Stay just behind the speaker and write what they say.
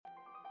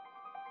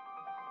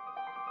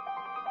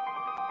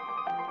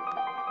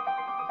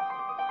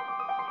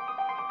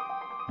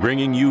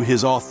bringing you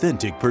his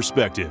authentic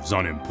perspectives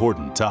on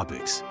important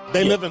topics.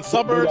 They live in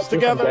suburbs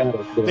together.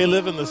 They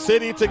live in the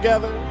city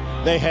together.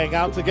 They hang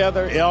out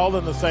together, all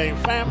in the same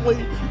family.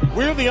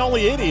 We're the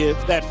only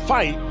idiots that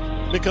fight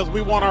because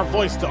we want our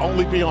voice to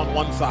only be on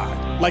one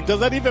side. Like, does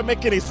that even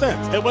make any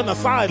sense? And when the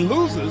side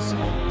loses,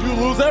 you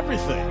lose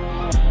everything.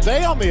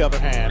 They, on the other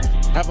hand,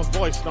 have a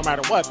voice no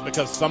matter what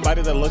because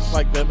somebody that looks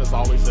like them is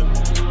always in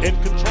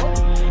control.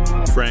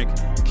 Frank,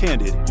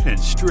 candid, and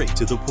straight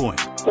to the point.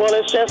 Well,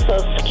 it's just a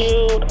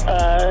skewed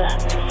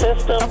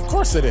system. Of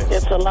course it is.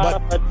 It's a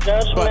lot of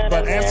judgment.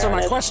 But answer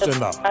my question,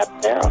 though.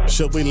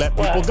 Should we let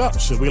people go?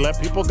 Should we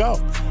let people go?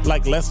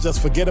 Like, let's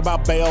just forget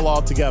about bail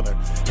altogether.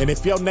 And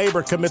if your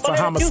neighbor commits a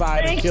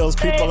homicide and kills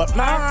people,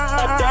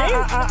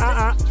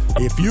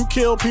 if you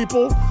kill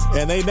people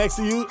and they next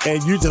to you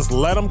and you just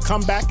let them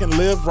come back and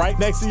live right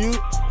next to you,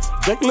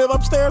 they can live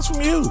upstairs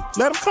from you.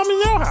 Let them come in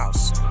your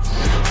house.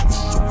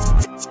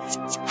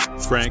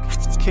 Frank,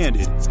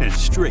 candid, and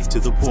straight to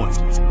the point.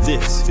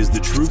 This is The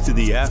Truth in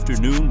the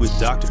Afternoon with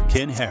Dr.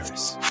 Ken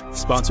Harris.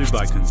 Sponsored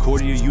by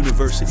Concordia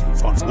University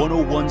on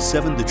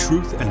 101.7 The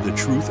Truth and The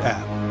Truth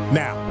app.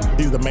 Now,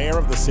 he's the mayor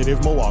of the city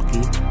of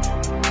Milwaukee.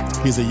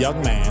 He's a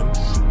young man.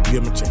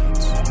 Give him a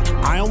chance.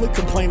 I only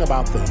complain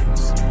about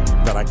things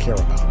that I care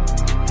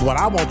about. What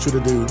I want you to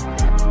do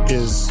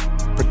is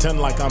pretend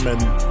like I'm in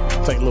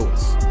St.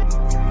 Louis.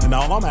 And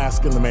all I'm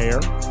asking the mayor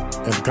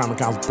and the Common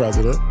Council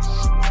president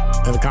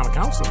and the Common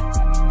Council,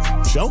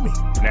 show me.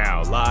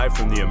 Now, live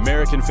from the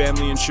American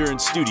Family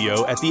Insurance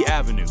Studio at the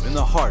Avenue in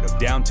the heart of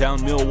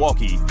downtown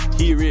Milwaukee,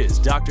 here is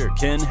Dr.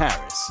 Ken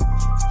Harris.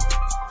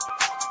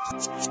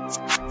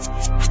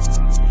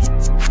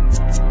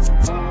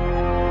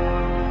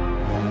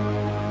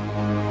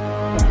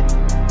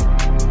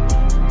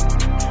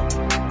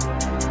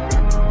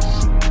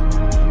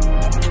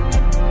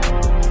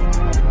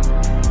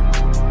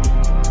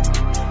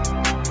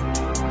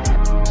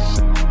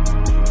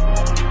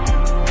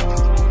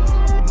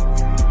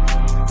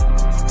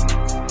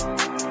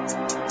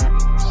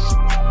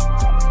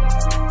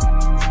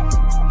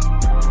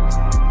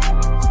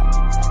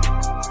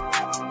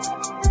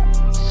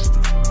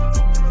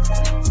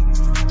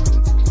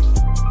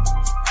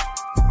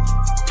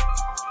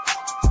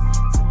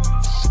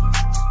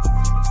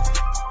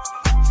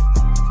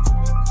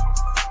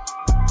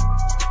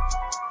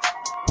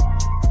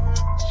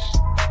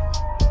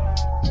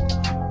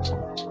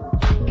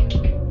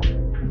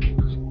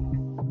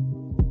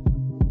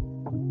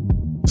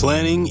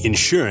 Planning,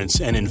 insurance,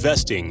 and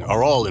investing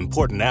are all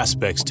important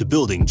aspects to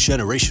building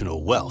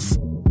generational wealth.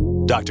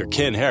 Dr.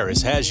 Ken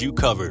Harris has you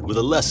covered with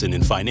a lesson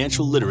in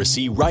financial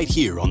literacy right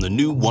here on the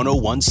new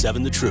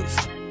 101.7 The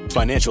Truth.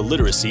 Financial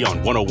literacy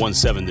on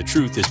 101.7 The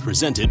Truth is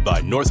presented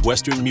by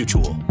Northwestern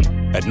Mutual.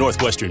 At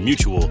Northwestern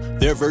Mutual,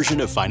 their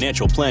version of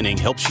financial planning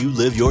helps you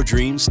live your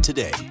dreams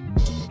today.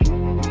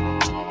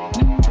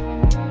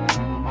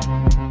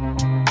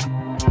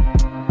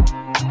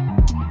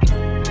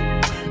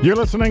 You're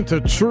listening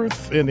to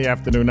Truth in the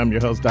Afternoon. I'm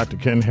your host, Dr.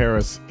 Ken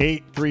Harris,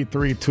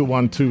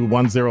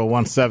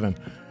 833-212-1017.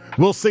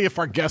 We'll see if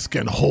our guests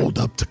can hold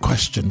up to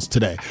questions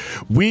today.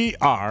 We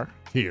are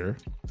here,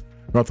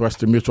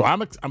 Northwestern Mutual.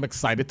 I'm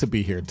excited to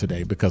be here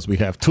today because we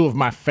have two of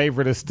my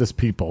favoritist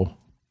people,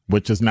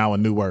 which is now a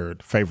new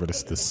word,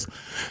 favoritist.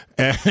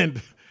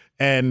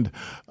 And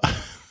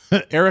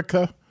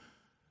Erika,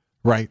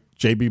 Wright,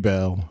 J.B.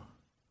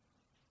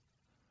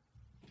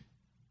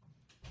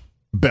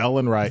 Bell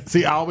and Wright.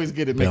 See, I always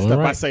get it mixed up.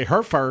 Right. I say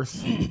her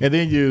first, and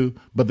then you,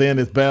 but then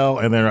it's Bell,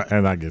 and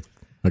I get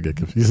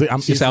confused. You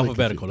see, it's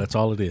alphabetical. Confused. That's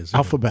all it is.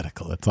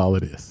 Alphabetical. That's all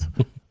it is.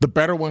 The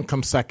better one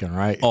comes second,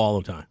 right?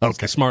 All the time.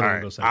 Okay, smarter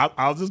one goes second.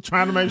 I was just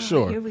trying to make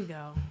sure. Here we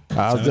go.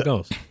 That's how it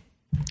goes.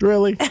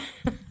 Really?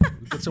 We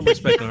put some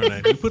respect on our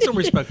name. Put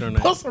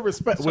some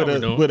respect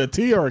with a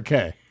T or a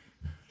K.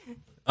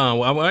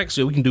 Well,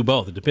 actually, we can do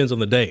both. It depends on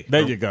the day.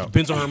 There you go.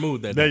 Depends on our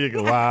mood that day. There you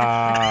go.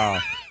 Wow.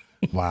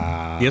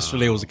 Wow.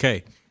 Yesterday was a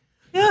K.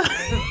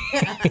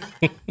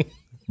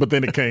 But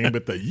then it came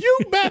with the you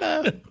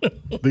better,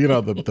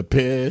 the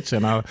pitch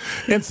and all.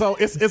 And so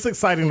it's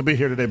exciting to be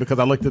here today because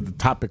I looked at the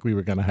topic we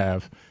were going to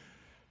have.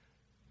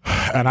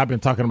 And I've been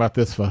talking about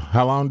this for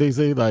how long,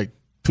 DZ? Like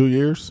 2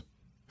 years?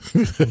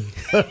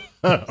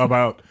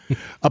 about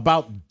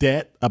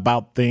debt,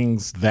 about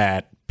things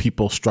that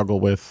people struggle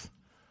with.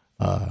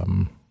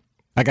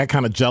 I got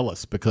kind of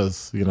jealous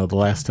because, the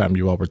last time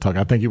you all were talking,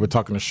 I think you were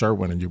talking to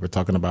Sherwin and you were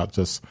talking about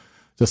just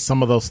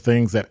some of those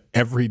things that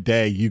every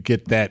day you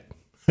get that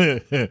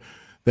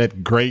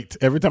that great.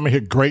 Every time I hear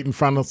great in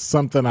front of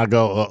something, I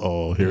go,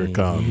 uh-oh, here it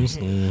comes.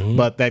 Mm-hmm.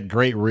 But that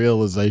great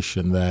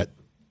realization that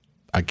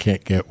I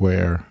can't get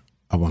where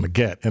I want to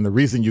get. And the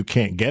reason you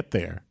can't get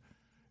there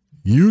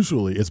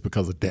usually is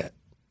because of debt,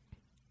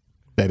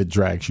 that it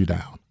drags you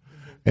down.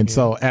 And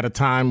so at a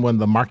time when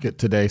the market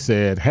today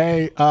said,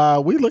 hey,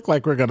 we look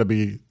like we're going to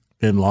be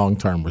in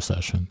long-term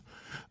recession.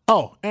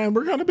 Oh, and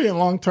we're going to be in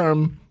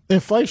long-term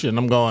inflation.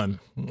 I'm going,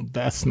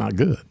 that's not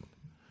good.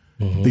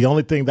 Mm-hmm. The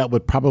only thing that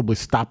would probably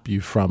stop you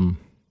from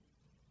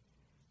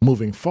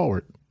moving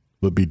forward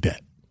would be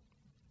debt.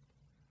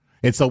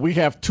 And so we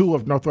have two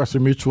of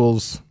Northwestern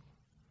Mutual's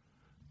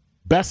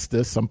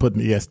bestest, I'm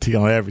putting EST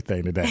on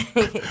everything today,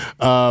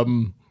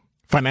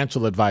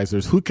 financial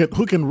advisors who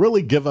can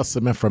really give us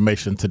some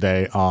information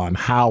today on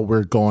how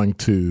we're going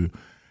to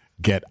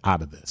get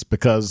out of this.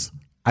 Because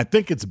I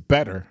think it's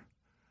better.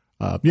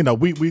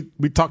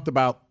 We talked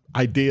about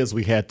ideas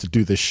we had to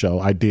do this show,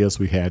 ideas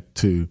we had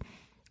to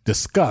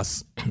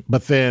discuss,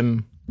 but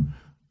then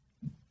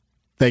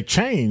they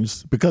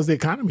changed because the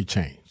economy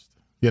changed.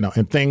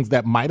 And things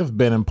that might have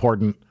been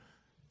important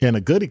in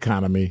a good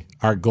economy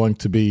are going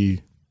to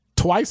be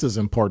twice as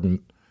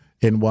important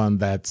in one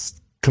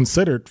that's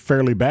considered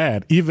fairly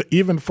bad,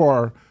 even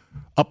for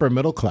upper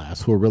middle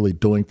class who are really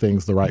doing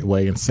things the right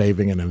way and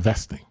saving and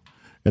investing.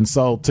 And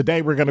so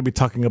today we're going to be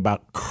talking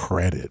about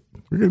credit.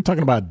 We're going to be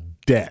talking about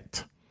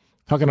debt,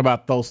 talking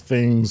about those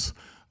things,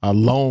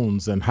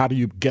 loans, and how do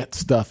you get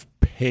stuff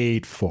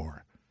paid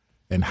for,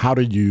 and how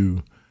do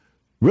you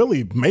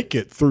really make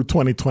it through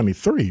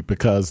 2023,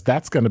 because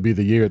that's going to be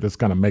the year that's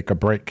going to make or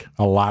break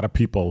a lot of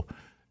people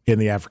in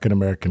the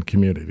African-American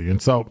community. And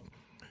so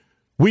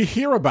we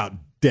hear about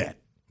debt,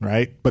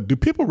 right? But do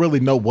people really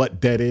know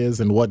what debt is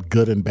and what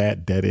good and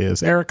bad debt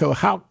is? Erika,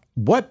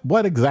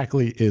 what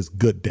exactly is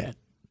good debt?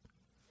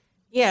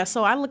 Yeah,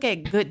 so I look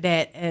at good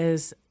debt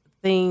as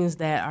things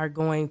that are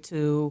going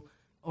to,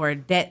 or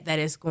debt that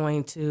is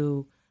going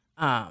to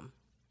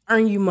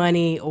earn you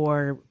money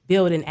or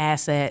build an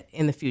asset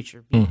in the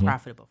future, be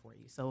profitable for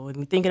you. So when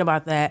you're thinking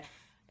about that,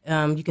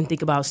 you can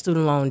think about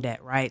student loan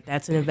debt, right?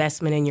 That's an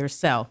investment in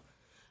yourself.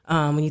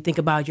 When you think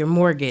about your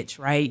mortgage,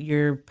 right,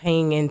 you're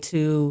paying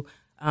into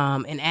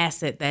an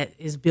asset that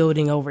is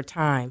building over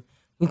time.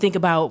 When you think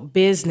about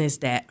business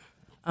debt,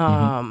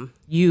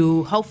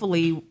 you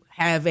hopefully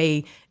have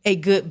a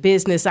good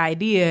business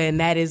idea, and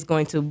that is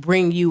going to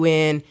bring you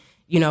in,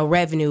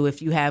 revenue.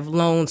 If you have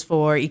loans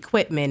for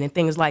equipment and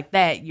things like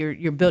that,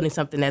 you're building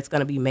something that's going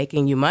to be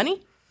making you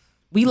money.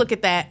 We look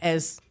at that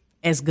as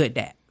good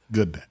debt.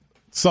 Good debt.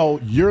 So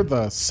you're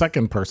the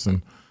second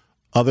person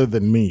other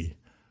than me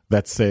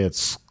that said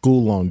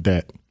school loan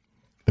debt,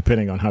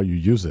 depending on how you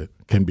use it,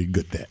 can be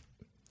good debt.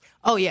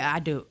 Oh, yeah, I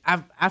do.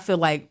 I feel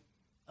like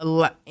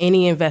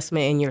any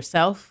investment in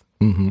yourself,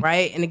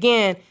 right? And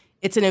again,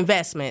 it's an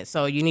investment,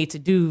 so you need to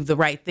do the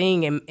right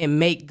thing and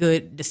make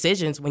good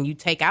decisions when you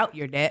take out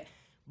your debt.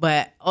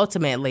 But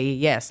ultimately,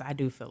 yes, I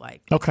do feel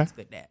like it's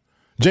good debt.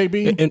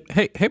 JB? And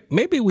hey,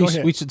 maybe we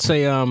should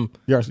say,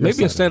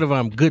 maybe instead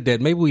of good debt,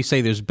 maybe we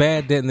say there's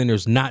bad debt and then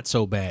there's not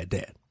so bad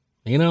debt.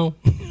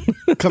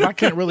 Because I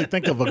can't really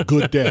think of a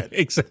good debt.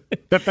 Exactly.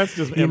 That's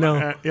just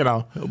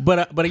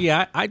But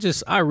yeah,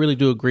 I really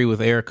do agree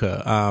with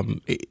Erika,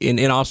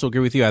 and also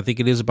agree with you. I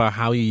think it is about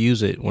how you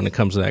use it when it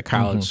comes to that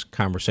college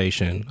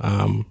conversation.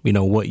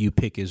 What you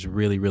pick is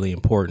really, really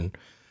important.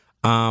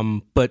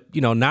 But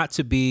not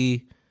to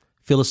be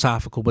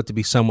philosophical, but to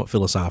be somewhat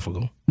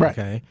philosophical. Right.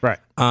 Okay. Right.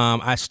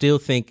 I still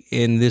think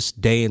in this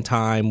day and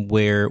time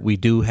where we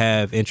do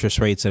have interest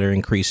rates that are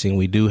increasing,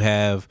 we do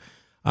have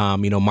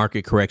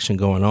market correction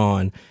going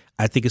on,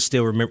 I think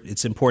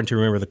it's important to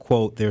remember the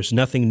quote, there's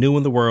nothing new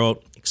in the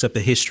world except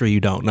the history you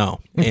don't know.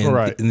 And,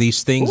 and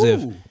these things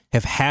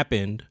have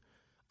happened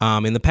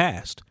in the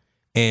past.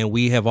 And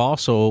we have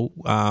also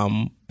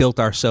built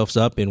ourselves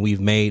up, and we've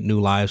made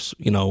new lives,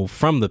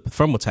 from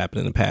what's happened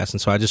in the past.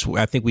 And so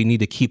I think we need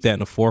to keep that in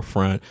the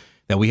forefront,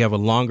 that we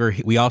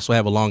also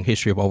have a long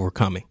history of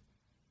overcoming.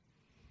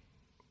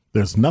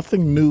 There's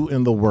nothing new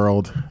in the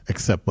world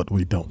except what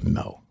we don't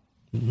know.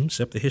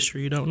 Except the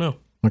history you don't know.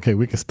 Okay,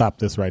 we can stop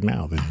this right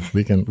now. Then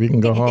we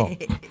can go home.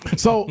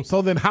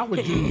 So then how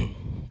would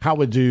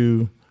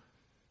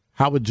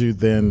you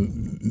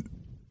then?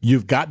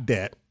 You've got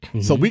debt,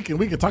 so we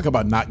can talk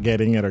about not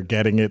getting it or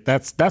getting it.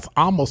 That's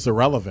almost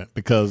irrelevant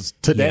because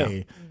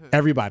today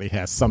everybody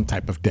has some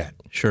type of debt.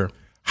 Sure.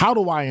 How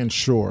do I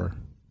ensure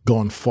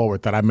going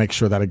forward that I make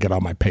sure that I get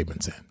all my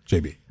payments in,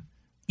 JB?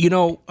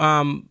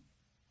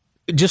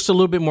 Just a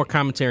little bit more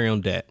commentary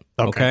on debt.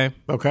 Okay.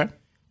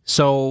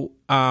 So,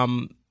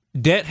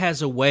 debt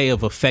has a way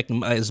of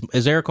affecting, as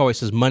Erika always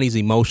says, money's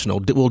emotional.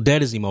 Well,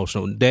 debt is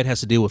emotional. Debt has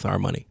to deal with our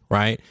money,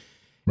 right?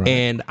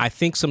 And I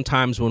think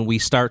sometimes when we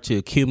start to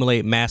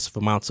accumulate massive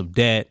amounts of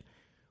debt,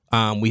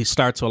 we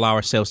start to allow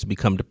ourselves to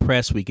become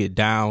depressed. We get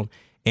down,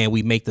 and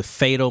we make the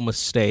fatal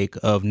mistake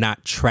of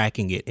not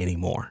tracking it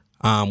anymore.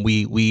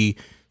 We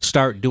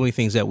start doing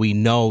things that we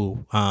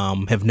know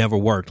have never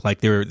worked.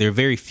 Like there are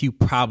very few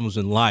problems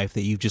in life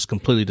that you've just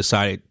completely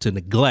decided to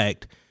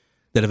neglect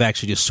that have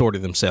actually just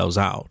sorted themselves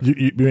out.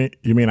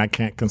 You mean I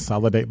can't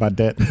consolidate my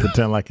debt and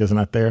pretend like it's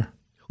not there?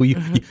 Well,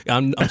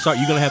 I'm sorry.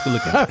 You're going to have to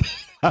look at it.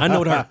 I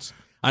know it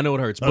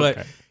hurts.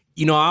 But,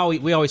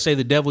 we always say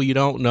the devil you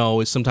don't know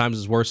is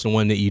sometimes worse than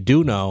one that you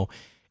do know.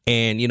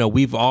 And,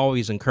 we've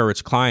always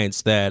encouraged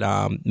clients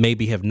that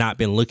maybe have not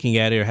been looking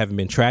at it or haven't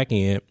been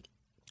tracking it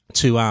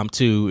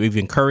to even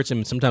encourage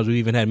them. Sometimes we've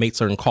even had to make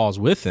certain calls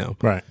with them.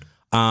 Right.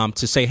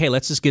 To say, hey,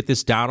 let's just get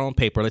this down on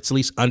paper. Let's at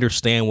least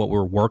understand what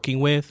we're working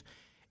with.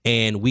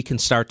 And we can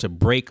start to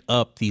break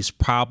up these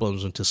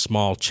problems into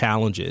small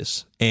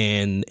challenges.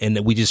 And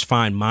that we just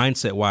find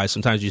mindset wise,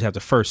 sometimes you just have to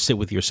first sit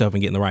with yourself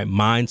and get in the right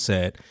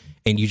mindset.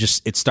 And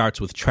it starts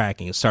with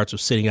tracking. It starts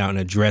with sitting out and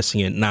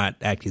addressing it, not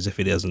acting as if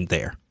it isn't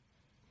there.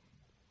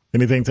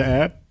 Anything to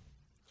add?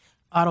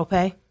 Auto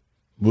pay.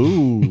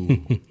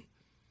 Ooh.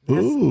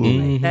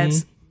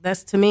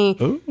 That's to me,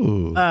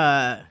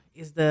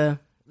 is the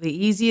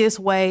easiest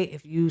way.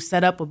 If you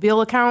set up a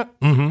bill account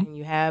and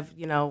you have,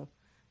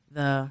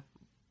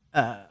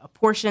 a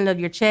portion of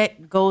your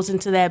check goes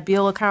into that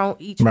bill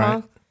account each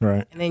month.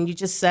 Right. And then you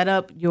just set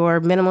up your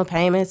minimum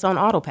payments on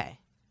auto pay.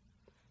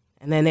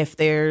 And then if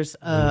there's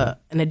an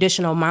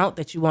additional amount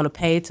that you want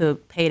to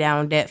pay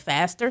down debt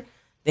faster,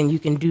 then you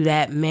can do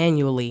that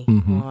manually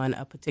on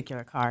a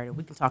particular card. And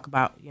we can talk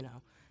about,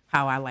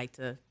 how I like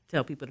to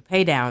tell people to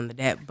pay down the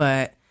debt.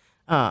 But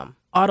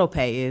auto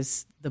pay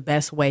is the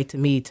best way to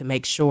me to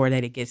make sure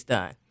that it gets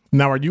done.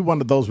 Now, are you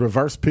one of those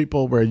reverse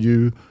people where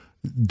do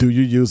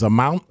you use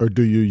amount or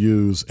do you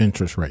use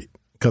interest rate?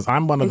 Because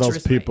I'm one of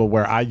those people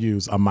where I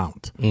use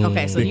amount.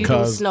 Okay, so you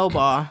do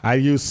snowball. I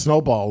use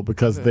snowball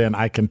because then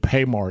I can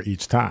pay more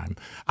each time.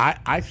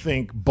 I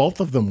think both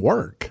of them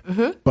work.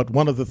 But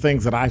one of the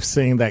things that I've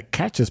seen that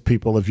catches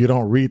people, if you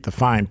don't read the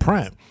fine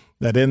print,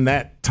 that in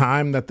that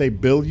time that they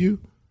bill you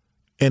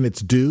and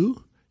it's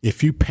due,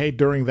 if you pay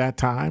during that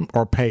time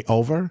or pay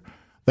over,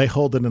 they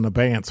hold it in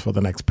abeyance for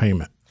the next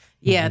payment.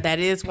 Yeah, that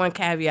is one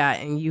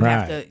caveat, and you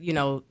have to,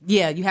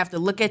 you have to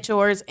look at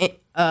yours,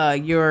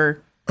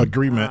 your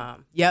agreement.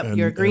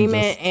 Your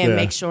agreement, and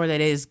make sure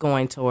that it is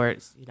going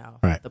towards,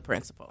 the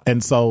principal.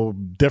 And so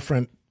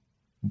different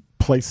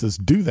places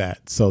do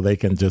that so they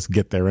can just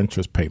get their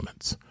interest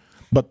payments.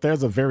 But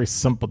that's a very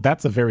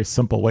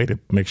simple way to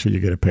make sure you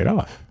get it paid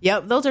off.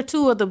 Yep, those are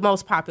two of the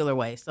most popular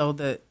ways. So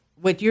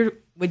what you're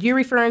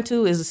referring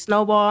to is a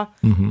snowball,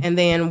 and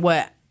then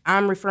what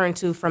I'm referring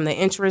to from the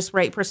interest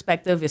rate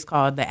perspective is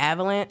called the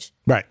avalanche.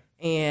 Right.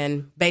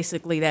 And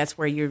basically that's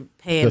where you're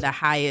paying the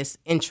highest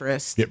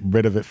interest. Get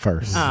rid of it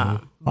first.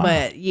 Wow.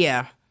 But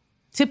yeah,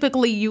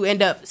 typically you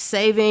end up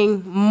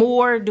saving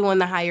more doing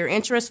the higher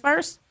interest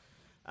first.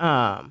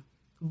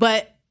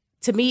 But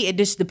to me, it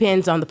just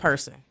depends on the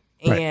person.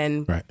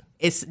 And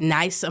it's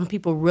nice. Some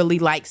people really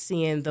like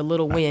seeing the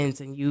little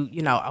wins and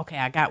okay,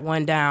 I got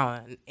one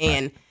down.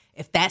 And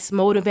if that's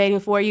motivating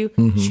for you,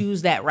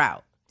 choose that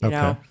route, you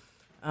know?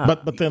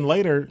 But then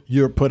later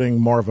you're putting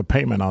more of a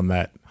payment on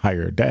that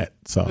higher debt,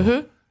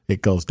 so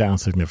it goes down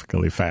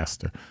significantly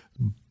faster.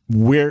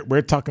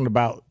 We're talking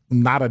about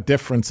not a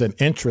difference in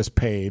interest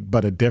paid,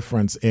 but a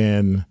difference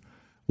in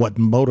what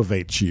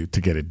motivates you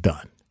to get it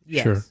done.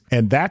 Yes. Sure,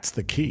 and that's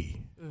the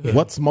key.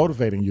 What's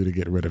motivating you to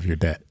get rid of your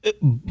debt?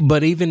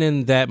 But even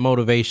in that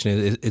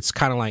motivation, it's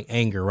kind of like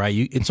anger, right?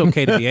 It's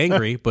okay to be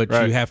angry, but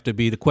you have to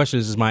be. The question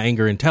is my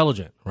anger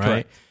intelligent, right?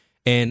 Correct.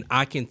 And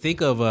I can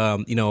think of,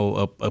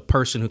 a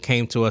person who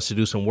came to us to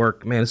do some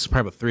work. Man, this is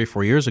probably about 3 or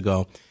 4 years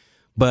ago.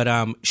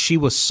 But she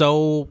was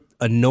so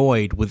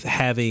annoyed with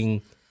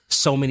having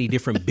so many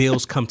different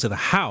bills come to the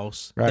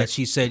house that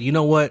she said, you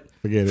know what?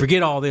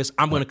 Forget all this.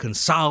 I'm going to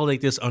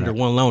consolidate this under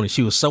one loan. And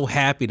she was so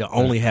happy to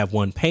only have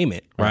one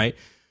payment, right?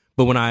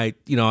 But when I,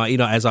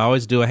 as I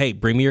always do, hey,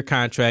 bring me your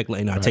contract.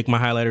 I take my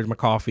highlighters, my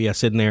coffee. I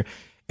sit in there.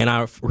 And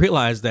I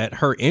realized that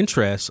her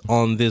interest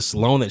on this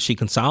loan that she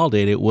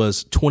consolidated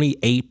was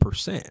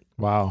 28%.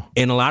 Wow.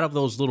 And a lot of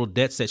those little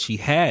debts that she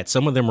had,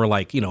 some of them were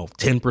like, 10%,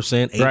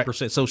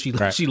 8%. So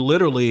she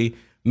literally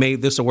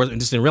made this a worse and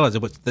just didn't realize it.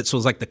 But so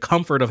it's like the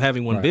comfort of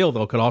having one bill,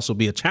 though, could also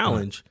be a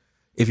challenge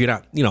if you're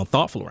not,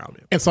 thoughtful around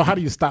it. And so how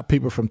do you stop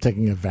people from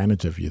taking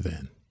advantage of you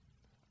then?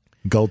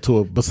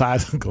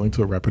 Besides going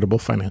to a reputable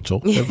financial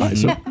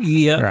advisor.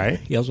 Yeah. Right.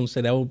 Yeah, I was going to say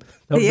that would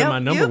be my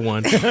number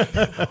one.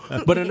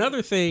 But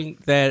another thing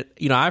that,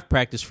 I've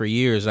practiced for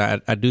years,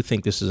 I do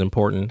think this is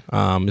important.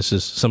 This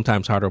is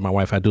sometimes harder with my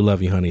wife. I do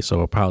love you, honey,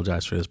 so I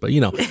apologize for this. But,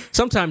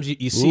 sometimes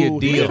you see a deal.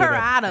 Leave her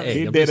out of it.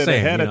 He did it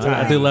ahead of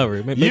time. I do love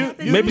her.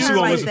 Maybe she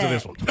won't listen to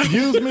this one.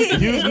 Use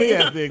me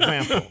as the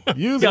example. I'll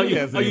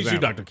use you,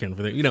 Dr. Ken,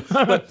 for that.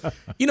 But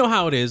you know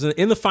how it is.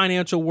 In the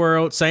financial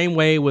world, same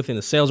way within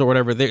the sales or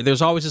whatever,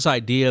 there's always this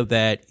idea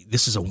that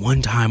this is a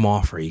one-time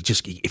offer.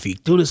 If you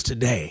do this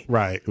today,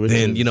 right,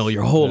 then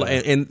your whole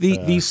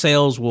these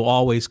sales will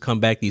always come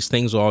back. These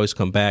things will always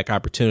come back.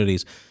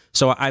 Opportunities.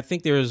 So I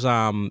think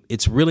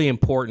it's really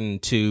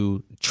important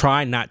to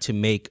try not to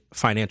make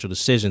financial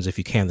decisions if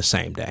you can the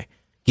same day.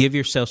 Give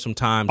yourself some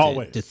time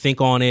to think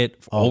on it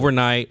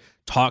overnight.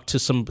 Talk to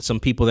some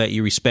people that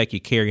you respect, you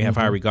care, you have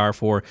high regard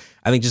for.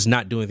 I think just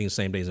not doing things the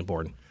same day is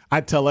important. I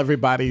tell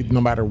everybody,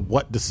 no matter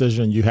what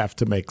decision you have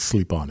to make,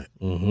 sleep on it.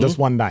 Just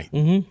one night.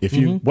 If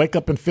you wake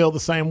up and feel the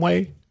same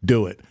way,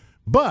 do it.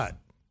 But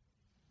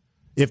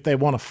if they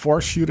want to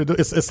force you to do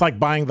it's like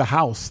buying the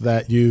house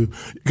that you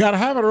got to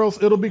have it or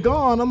else it'll be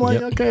gone. I'm like,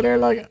 okay, they're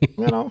like,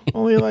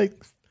 only like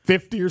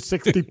 50 or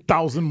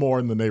 60,000 more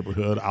in the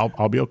neighborhood.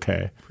 I'll be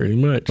okay. Pretty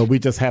much. But we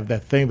just have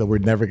that thing that we're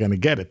never going to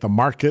get it. The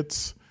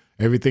markets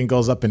everything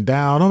goes up and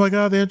down. Oh my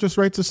God, the interest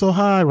rates are so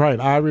high. Right.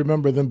 I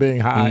remember them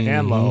being high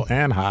and low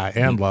and high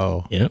and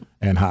low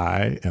and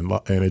high and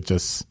low. And it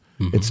just,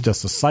 it's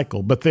just a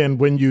cycle. But then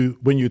when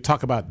you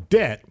talk about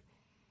debt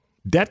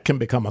can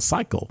become a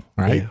cycle,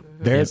 right?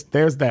 Yeah.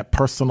 There's that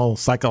personal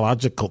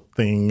psychological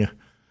thing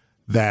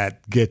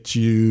that gets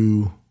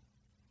you,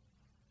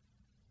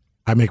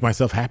 I make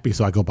myself happy,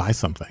 so I go buy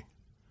something.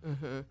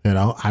 You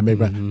know,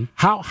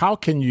 how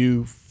can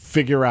you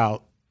figure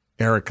out,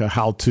 Erika,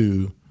 how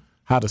to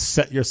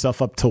set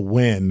yourself up to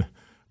win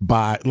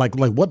by like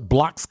what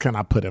blocks can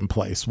I put in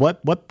place?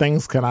 What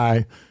things can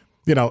I,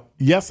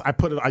 yes, I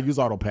use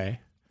auto pay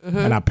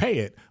and I pay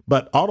it,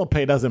 but auto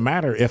pay doesn't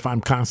matter if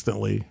I'm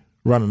constantly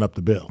running up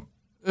the bill.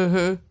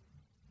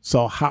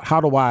 So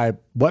how do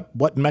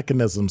what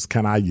mechanisms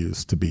can I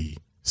use to be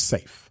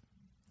safe?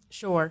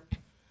 Sure.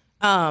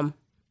 And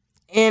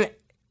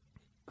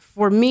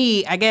for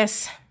me, I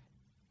guess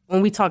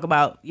when we talk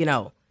about,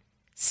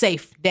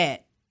 safe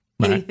debt,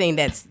 anything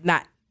that's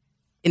not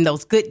in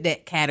those good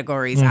debt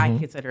categories, I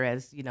consider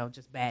as,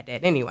 just bad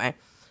debt anyway.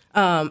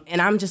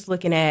 And I'm just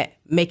looking at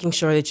making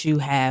sure that you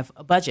have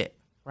a budget,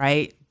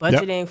 right?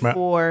 Budgeting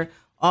for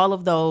all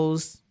of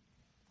those,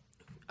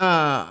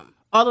 all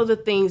of the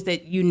things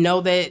that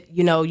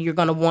you're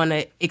going to want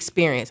to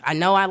experience. I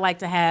know I like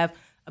to have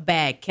a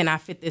bag. Can I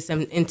fit this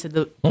into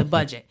the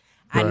budget?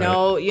 I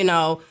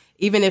know,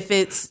 even if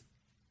it's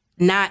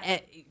not,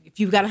 if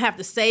you're going to have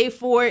to save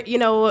for it,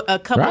 a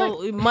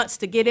couple months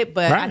to get it,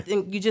 but I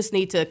think you just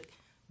need to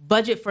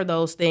budget for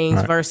those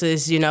things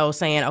versus,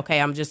 saying,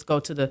 okay, I'm just go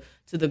to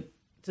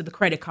the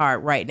credit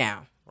card right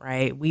now,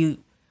 right?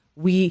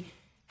 We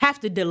have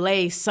to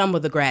delay some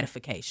of the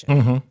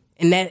gratification,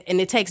 and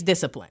it takes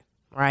discipline,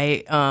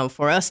 right?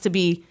 For us to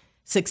be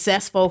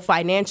successful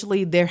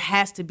financially, there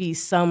has to be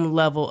some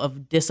level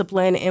of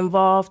discipline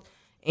involved.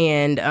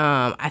 And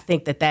I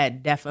think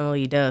that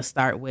definitely does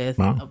start with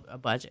a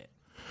budget.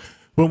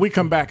 When we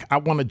come back, I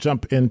want to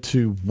jump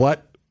into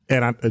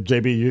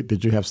JB,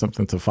 did you have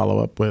something to follow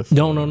up with?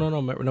 No,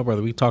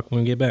 brother. We talk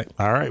when we get back.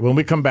 All right. When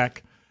we come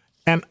back,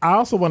 and I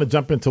also want to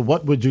jump into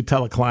what would you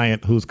tell a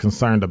client who's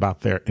concerned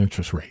about their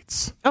interest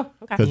rates? Oh, okay.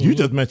 Because you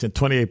just mentioned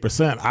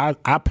 28%.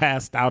 I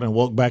passed out and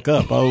woke back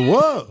up. Oh,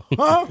 whoa.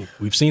 Huh?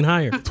 We've seen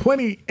higher.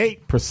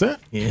 28%?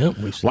 Yeah,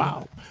 we've seen.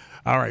 Wow.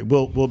 All right.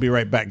 We'll be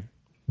right back.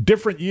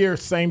 Different year,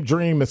 same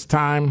dream. It's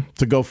time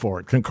to go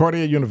for it.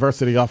 Concordia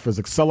University offers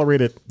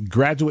accelerated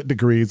graduate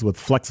degrees with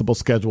flexible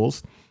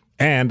schedules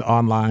and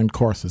online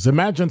courses.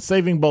 Imagine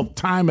saving both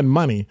time and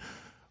money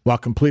while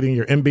completing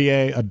your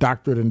MBA, a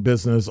doctorate in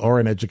business, or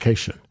in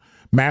education.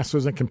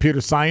 Master's in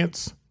computer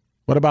science.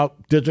 What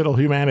about digital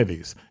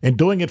humanities? And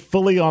doing it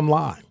fully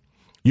online.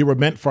 You were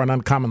meant for an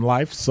uncommon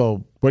life,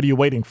 so what are you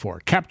waiting for?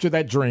 Capture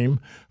that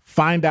dream.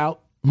 Find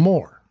out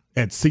more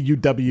at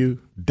cuw.edu.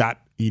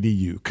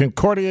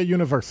 Concordia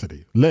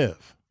University.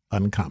 Live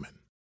uncommon.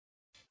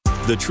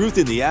 The Truth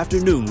in the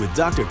Afternoon with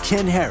Dr.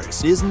 Ken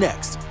Harris is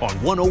next on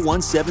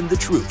 1017 The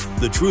Truth,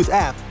 The Truth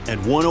app,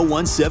 and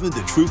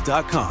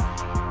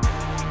 1017thetruth.com.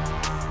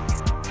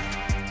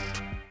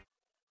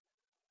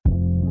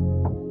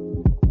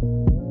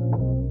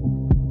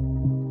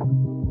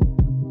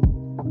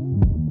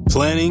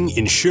 Planning,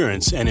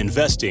 insurance, and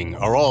investing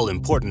are all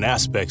important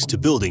aspects to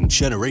building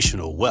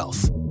generational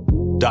wealth.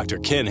 Dr.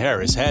 Ken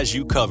Harris has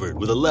you covered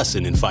with a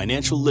lesson in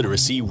financial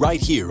literacy right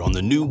here on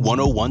the new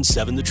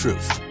 1017 The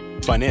Truth.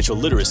 Financial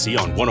literacy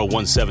on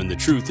 1017 The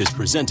Truth is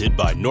presented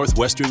by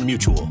Northwestern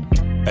Mutual.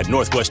 At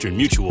Northwestern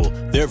Mutual,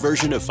 their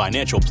version of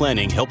financial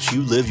planning helps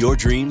you live your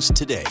dreams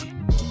today.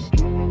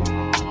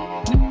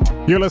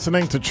 You're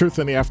listening to Truth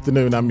in the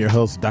Afternoon. I'm your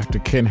host, Dr.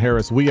 Ken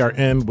Harris. We are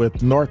in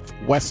with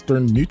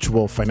Northwestern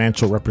Mutual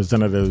financial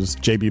representatives,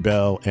 JB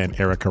Bell and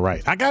Erika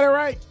Wright. I got it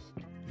right.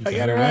 I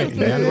got it right.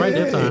 Yeah, right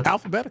that time.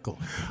 Alphabetical.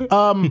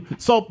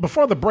 So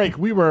before the break,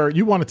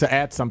 you wanted to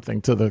add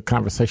something to the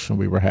conversation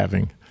we were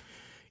having.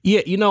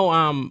 Yeah,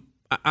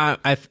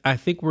 I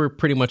think we're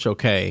pretty much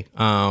okay.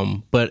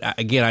 But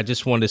again, I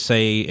just wanted to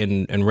say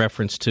in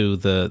reference to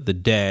the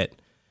debt,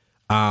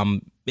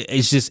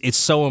 it's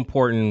so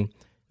important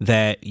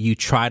that you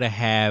try to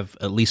have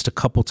at least a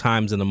couple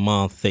times in a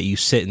month that you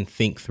sit and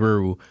think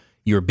through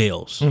your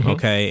bills,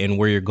 okay, and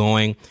where you're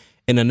going.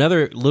 And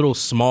another little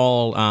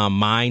small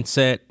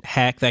mindset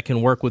hack that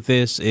can work with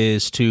this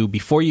is to,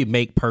 before you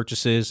make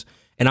purchases,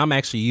 and I'm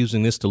actually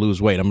using this to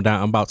lose weight. I'm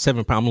about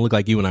 7 pounds. I'm gonna look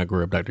like you when I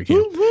grew up, Dr.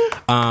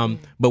 Ken.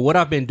 But what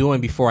I've been doing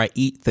before I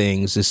eat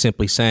things is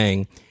simply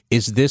saying,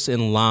 is this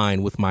in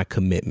line with my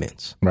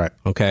commitments? Right.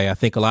 Okay. I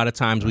think a lot of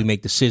times we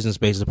make decisions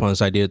based upon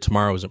this idea that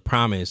tomorrow isn't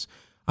promised.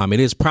 It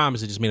is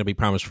promised. It just may not be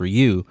promised for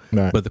you.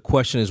 Right. But the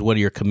question is, what are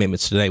your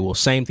commitments today? Well,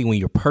 same thing when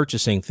you're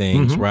purchasing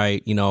things,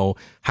 right?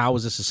 How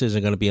is this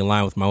decision going to be in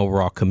line with my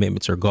overall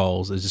commitments or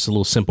goals? It's just a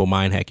little simple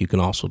mind hack you can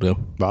also do.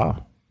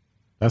 Wow.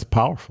 That's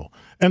powerful.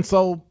 And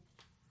so,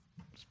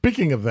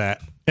 speaking of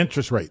that,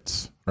 interest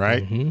rates,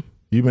 right?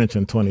 You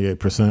mentioned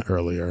 28%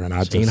 earlier, and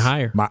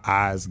higher. My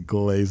eyes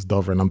glazed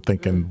over, and I'm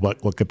thinking,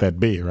 what could that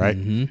be, right?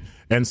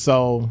 And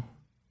so,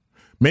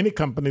 Many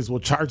companies will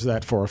charge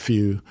that for a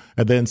few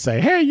and then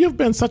say, hey, you've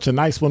been such a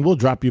nice one. We'll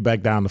drop you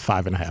back down to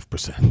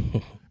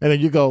 5.5%. And then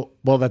you go,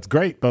 well, that's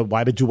great. But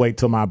why did you wait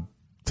till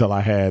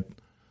I had,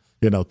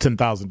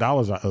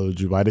 $10,000 I owed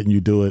you? Why didn't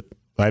you do it?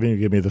 Why didn't you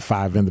give me the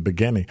 5 in the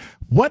beginning?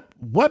 What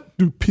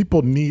do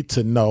people need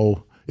to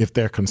know if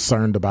they're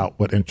concerned about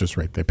what interest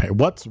rate they pay?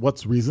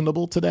 What's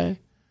reasonable today?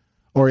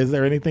 Or is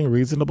there anything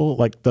reasonable?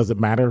 Like, does it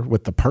matter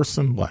with the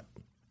person? What?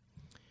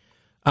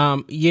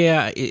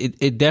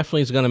 It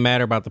definitely is going to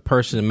matter about the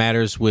person. It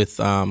matters with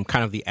kind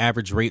of the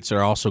average rates that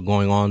are also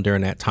going on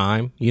during that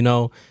time.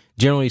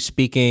 Generally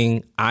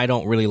speaking, I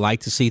don't really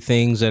like to see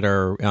things that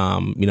are,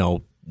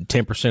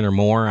 10% or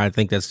more. I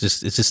think it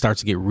just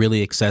starts to get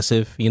really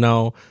excessive,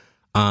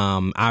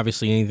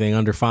 Obviously anything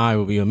under 5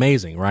 would be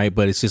amazing, right?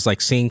 But it's just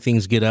like seeing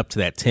things get up to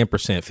that 10%,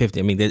 50%.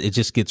 I mean, it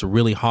just gets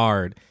really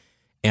hard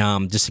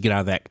just to get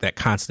out of that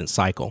constant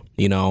cycle,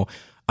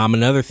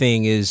 Another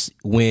thing is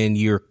when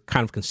you're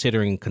kind of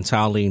considering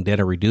consolidating debt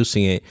or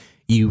reducing it,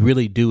 you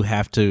really do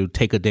have to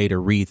take a day to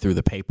read through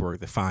the paper,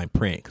 the fine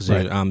print, because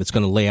it's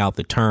going to lay out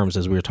the terms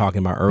as we were talking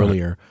about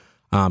earlier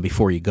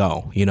before you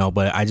go,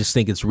 But I just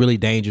think it's really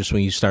dangerous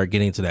when you start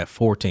getting to that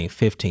 14,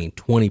 15,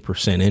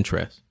 20%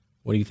 interest.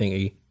 What do you think,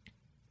 E?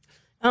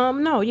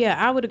 No, yeah,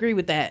 I would agree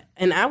with that.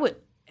 And I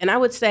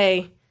would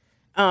say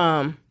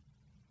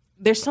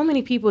there's so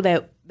many people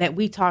that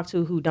we talk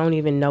to who don't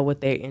even know what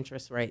their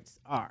interest rates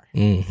are.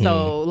 Mm-hmm.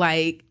 So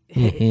like,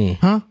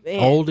 man,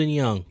 old and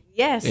young.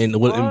 Yes. And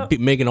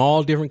making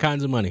all different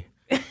kinds of money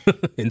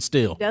and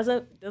still.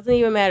 Doesn't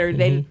even matter.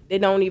 Mm-hmm. They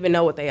don't even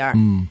know what they are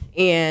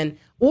and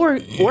or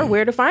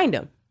where to find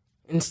them.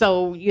 And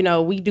so,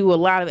 we do a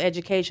lot of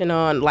education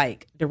on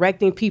like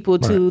directing people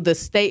to the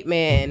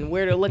statement and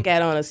where to look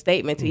at on a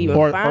statement to even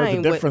find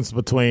or the difference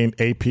between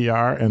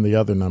APR and the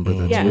other number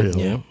that's real.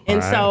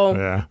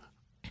 Yeah.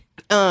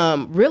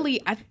 And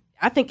really,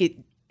 I think it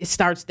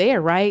starts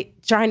there, right?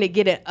 Trying to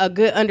get a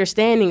good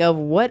understanding of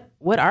what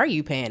are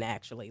you paying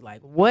actually?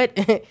 Like, what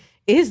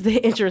is the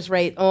interest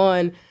rate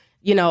on,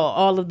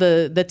 all of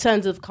the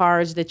tons of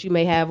cars that you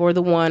may have, or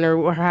the one,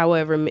 or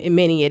however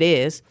many it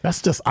is.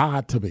 That's just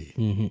odd to me.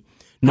 Mm-hmm.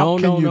 How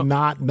can you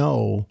not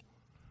know?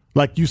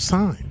 Like, you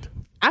signed.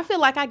 I feel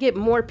like I get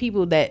more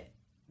people that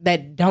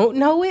don't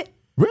know it.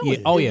 Really?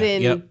 Yeah. Oh yeah.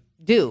 Than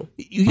do.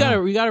 You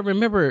gotta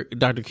remember,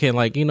 Dr. Ken,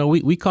 like,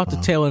 we caught the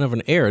tail end of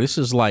an era. This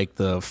is like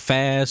the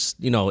fast,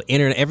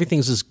 internet,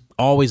 everything's just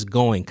always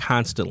going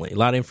constantly. A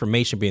lot of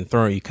information being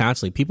thrown at you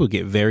constantly. People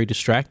get very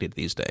distracted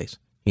these days,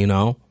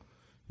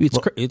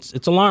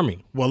 It's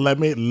alarming. Well, let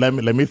me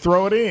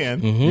throw it in.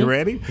 Mm-hmm. You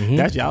ready? Mm-hmm.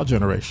 That's y'all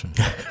generation.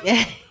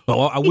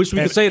 Well, I wish we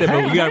could say that,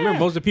 but you got to remember,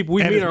 most of the people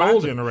we meet are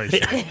older.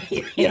 Generation.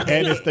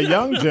 And it's the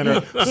young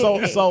generation.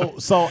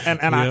 So,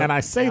 and I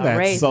say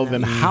that. So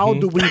then, how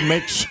do we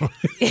make sure?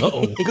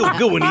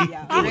 Good one,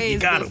 E. You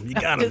got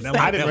him.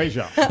 I didn't raise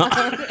y'all.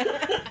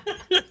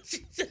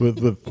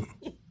 with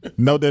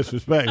no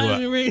disrespect, I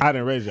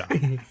didn't raise y'all.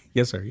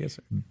 Yes, sir.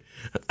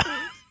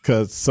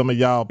 Because some of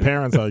y'all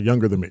parents are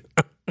younger than me.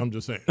 I'm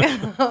just saying.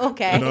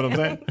 Okay. You know what I'm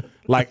saying?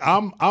 Like,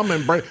 I'm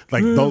embrace.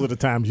 Like, those are the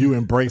times you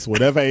embrace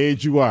whatever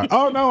age you are.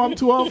 Oh no, I'm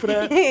too old for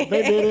that. They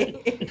did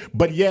it.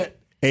 But yet,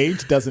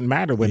 age doesn't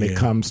matter when it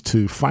comes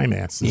to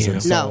finances. Yeah.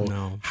 And so,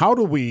 No. How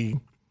do we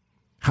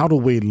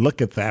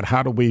look at that?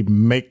 How do we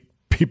make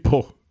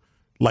people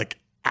like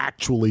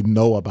actually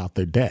know about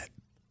their debt?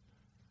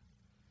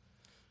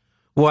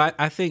 Well,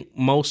 I think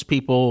most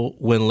people,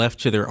 when left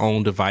to their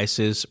own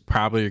devices,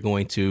 probably are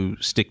going to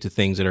stick to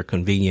things that are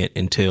convenient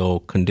until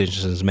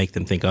conditions make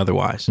them think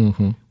otherwise,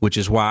 which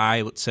is why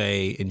I would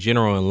say, in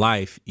general in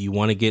life, you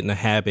want to get in the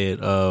habit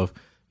of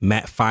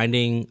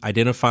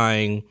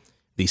identifying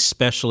the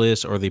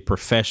specialists or the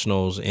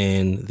professionals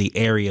in the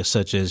area,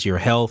 such as your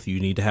health. You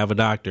need to have a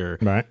doctor.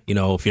 Right.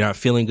 If you're not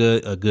feeling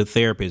good, a good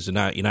therapist.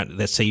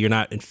 Let's say you're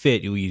not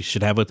fit, you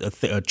should have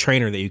a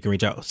trainer that you can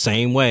reach out.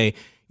 Same way,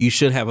 you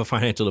should have a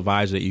financial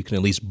advisor that you can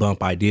at least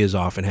bump ideas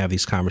off and have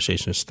these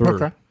conversations through.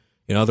 Okay.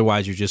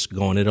 Otherwise you're just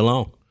going it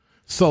alone.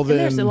 So then,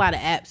 there's a lot of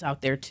apps out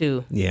there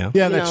too. Yeah,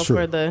 that's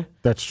true.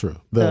 That's true.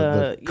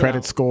 The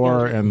credit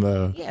score and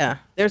the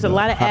there's a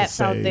lot of apps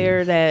out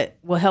there that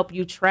will help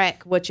you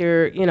track what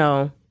your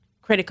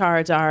credit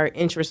cards are,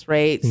 interest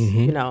rates.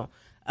 So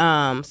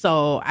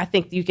I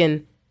think you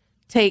can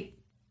take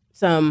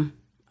some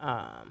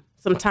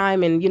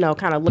time and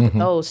kind of look at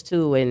those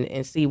too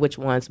and see which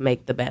ones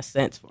make the best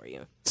sense for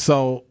you.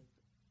 So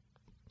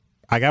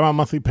I got my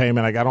monthly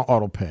payment. I got on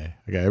auto pay.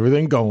 I got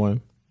everything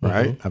going,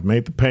 right? I've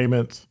made the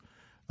payments.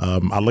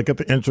 I look at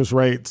the interest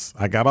rates.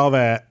 I got all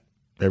that.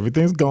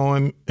 Everything's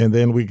going. And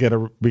then we get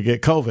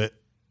COVID,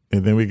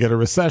 and then we get a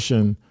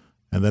recession,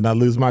 and then I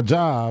lose my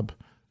job,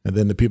 and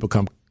then the people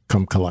come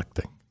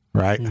collecting,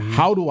 right?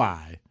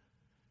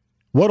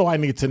 What do I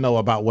need to know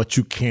about what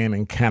you can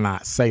and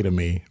cannot say to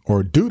me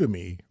or do to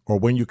me, or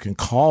when you can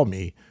call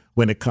me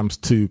when it comes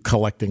to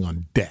collecting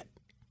on debt?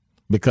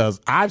 Because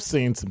I've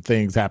seen some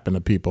things happen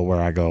to people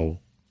where I go,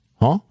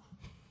 huh?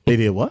 They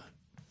did what?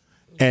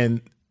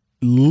 And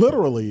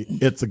literally,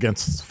 it's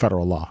against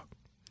federal law.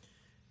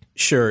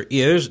 Sure.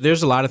 Yeah,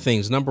 there's a lot of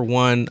things. Number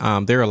one,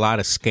 there are a lot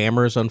of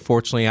scammers,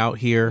 unfortunately, out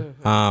here.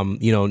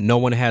 Mm-hmm. No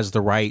one has the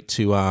right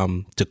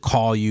to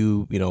call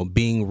you,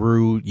 being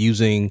rude,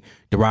 using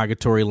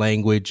derogatory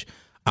language.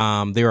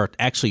 There are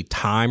actually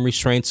time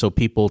restraints, so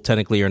people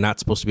technically are not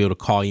supposed to be able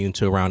to call you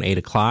until around 8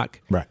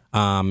 o'clock. Right.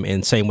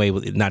 And same way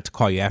with not to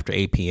call you after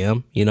 8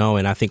 p.m.,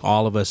 and I think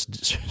all of us,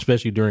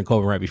 especially during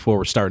COVID right before,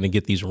 we're starting to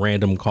get these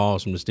random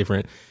calls from just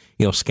different,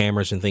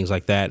 scammers and things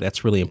like that.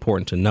 That's really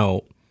important to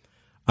note.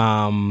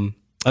 What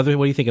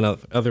are you thinking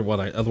of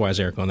otherwise,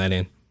 Erika, on that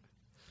end?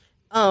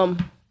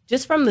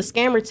 Just from the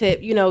scammer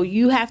tip,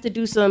 you have to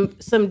do some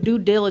due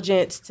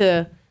diligence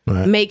to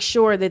make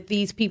sure that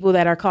these people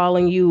that are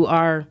calling you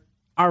are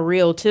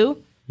real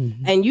too.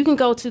 Mm-hmm. And you can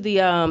go to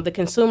the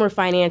Consumer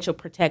Financial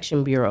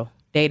Protection Bureau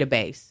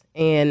database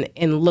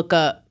and look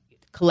up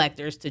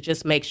collectors to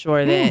just make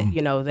sure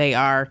that they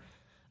are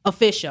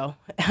official.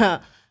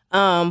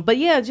 But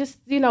yeah,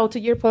 just to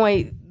your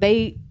point,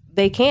 they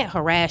can't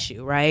harass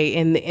you, right?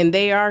 And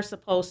they are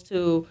supposed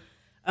to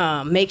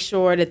make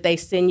sure that they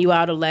send you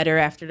out a letter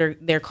after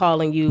they're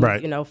calling you,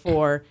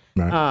 for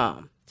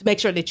to make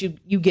sure that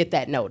you get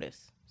that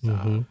notice. So.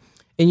 Mm-hmm.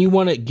 And you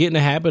want to get in the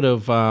habit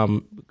of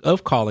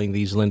calling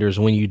these lenders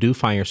when you do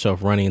find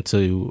yourself running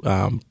into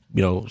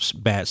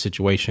bad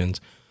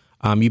situations.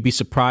 You'd be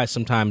surprised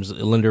sometimes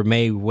a lender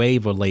may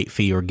waive a late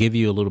fee or give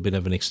you a little bit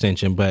of an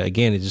extension, but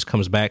again, it just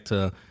comes back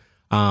to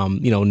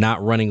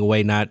not running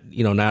away,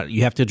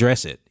 you have to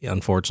address it,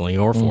 unfortunately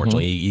or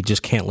fortunately. You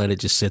just can't let it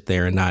just sit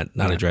there and not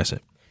address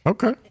it.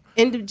 Okay.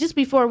 And just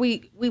before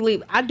we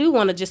leave, I do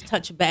want to just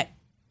touch back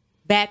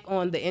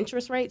on the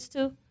interest rates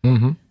too.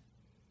 Mm-hmm.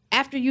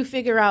 After you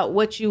figure out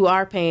what you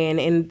are paying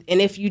and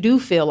if you do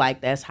feel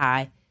like that's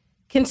high,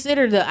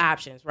 consider the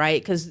options,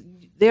 right? Because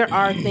there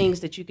are things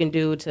that you can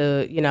do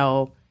to,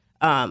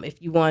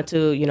 if you want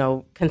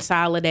to,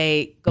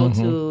 consolidate, go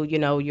to,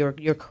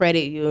 your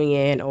credit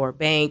union or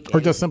bank.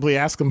 Or just simply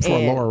ask them for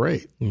a lower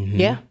rate. Mm-hmm.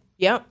 Yeah.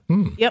 Yep.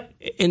 Yep.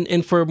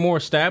 And for more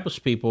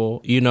established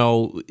people,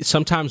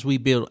 sometimes we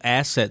build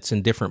assets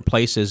in different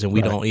places and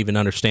we don't even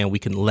understand we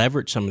can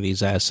leverage some of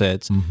these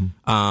assets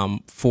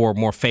for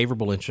more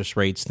favorable interest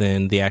rates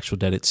than the actual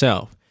debt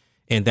itself.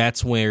 And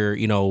that's where,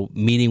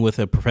 meeting with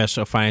a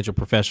financial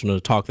professional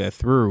to talk that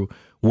through.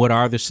 What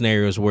are the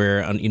scenarios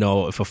where,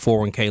 if a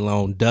 401k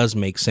loan does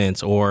make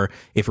sense, or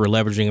if we're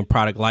leveraging a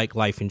product like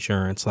life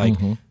insurance,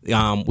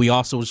 we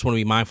also just want to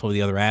be mindful of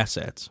the other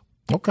assets.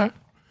 Okay.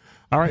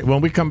 All right.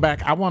 When we come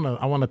back, I want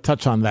to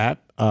touch on that.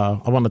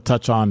 I want to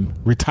touch on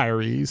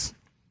retirees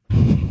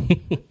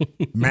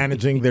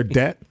managing their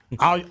debt.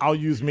 I'll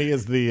use me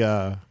as the.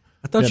 I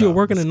thought you were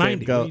working to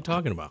 90. What are you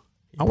talking about?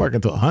 I'm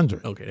working to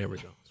 100. Okay, there we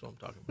go. That's what I'm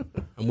talking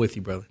about. I'm with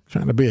you, brother.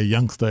 Trying to be a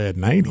youngster at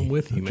 90. I'm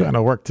with you, man. Trying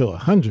to work to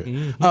 100.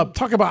 Mm-hmm.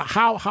 Talk about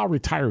how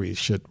retirees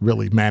should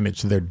really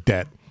manage their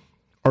debt,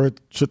 or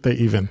should they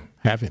even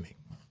have any?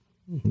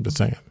 I'm just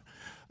saying.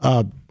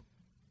 Okay.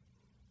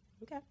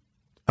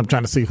 I'm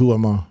trying to see who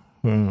I'm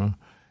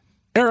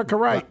Erika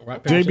Wright,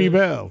 JB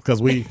Bell, because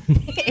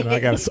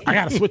I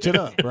gotta switch it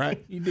up,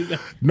 right?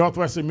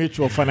 Northwestern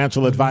Mutual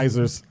Financial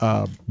Advisors,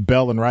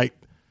 Bell and Wright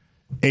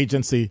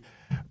Agency.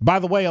 By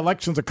the way,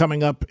 elections are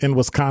coming up in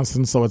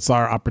Wisconsin, so it's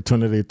our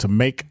opportunity to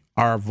make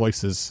our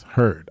voices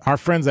heard. Our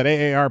friends at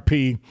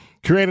AARP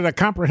created a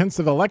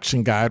comprehensive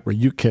election guide where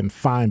you can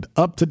find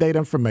up-to-date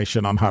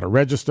information on how to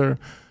register,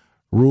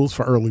 rules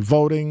for early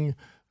voting,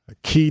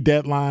 key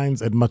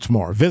deadlines, and much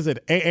more.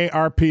 Visit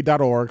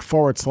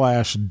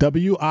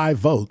aarp.org/WI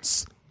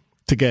votes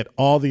to get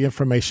all the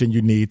information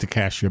you need to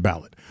cast your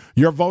ballot.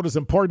 Your vote is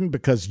important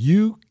because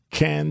you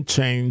can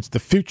change the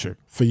future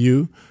for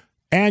you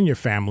and your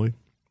family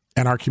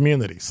and our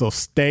community. So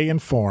stay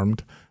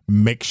informed.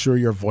 Make sure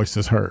your voice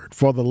is heard.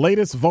 For the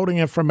latest voting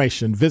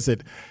information,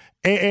 visit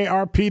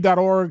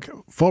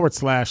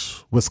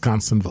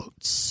aarp.org/Wisconsin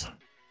votes.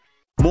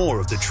 More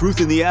of The Truth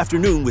in the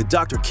Afternoon with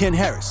Dr. Ken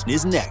Harris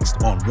is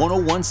next on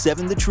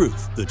 1017 The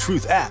Truth, The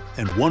Truth app,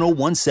 and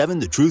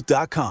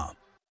 1017thetruth.com.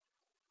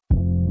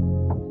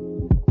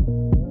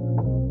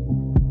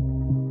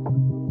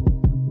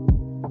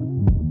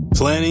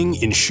 Planning,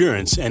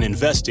 insurance, and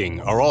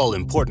investing are all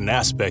important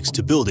aspects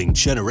to building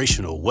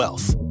generational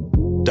wealth.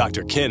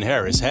 Dr. Ken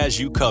Harris has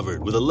you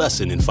covered with a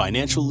lesson in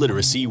financial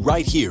literacy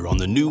right here on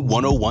the new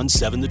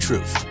 1017 The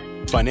Truth.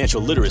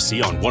 Financial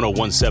literacy on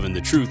 1017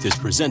 The Truth is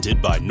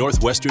presented by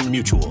Northwestern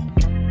Mutual.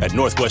 At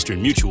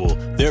Northwestern Mutual,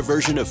 their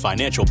version of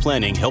financial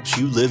planning helps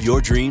you live your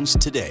dreams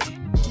today.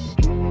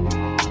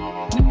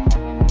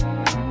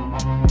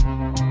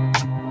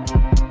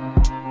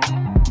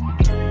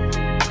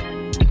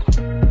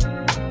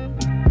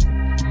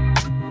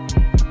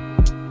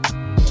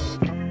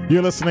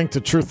 You're listening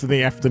to Truth in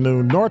the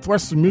Afternoon.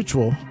 Northwestern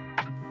Mutual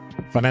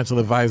financial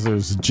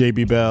advisors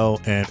J.B.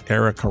 Bell and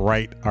Erika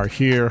Wright are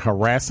here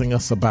harassing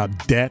us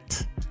about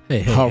debt,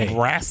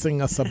 harassing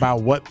us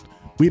about what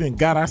we done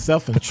got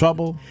ourselves in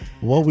trouble.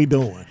 What we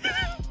doing?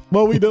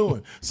 What are we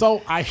doing?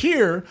 So I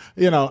hear,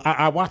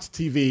 I watch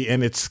TV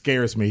and it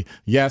scares me.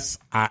 Yes,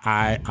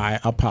 I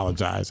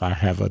apologize. I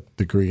have a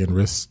degree in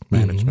risk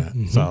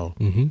management. So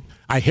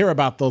I hear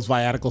about those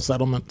viatical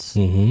settlements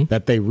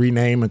that they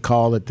rename and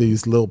call it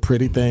these little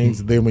pretty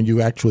things. Then when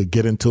you actually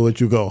get into it,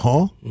 you go,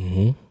 huh?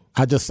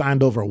 I just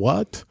signed over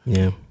what?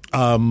 Yeah.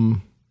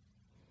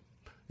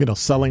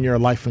 Selling your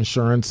life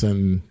insurance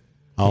and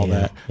all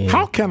that. Yeah.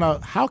 How can a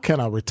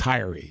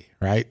retiree,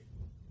 right,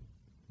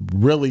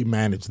 really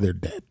manage their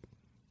debt?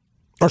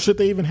 Or should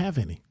they even have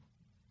any?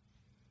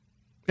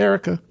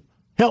 Erika,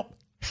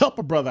 help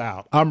a brother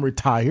out. I'm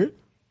retired.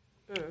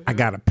 I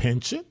got a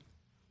pension.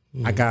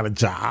 I got a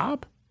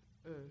job.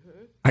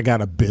 I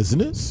got a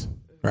business,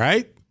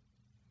 right?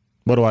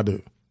 What do I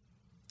do?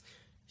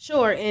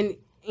 Sure, and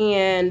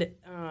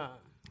I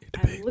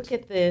look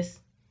at this.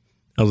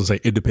 I was going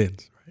to say, it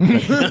depends. But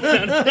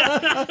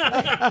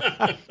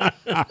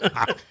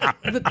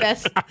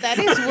that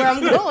is where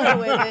I'm going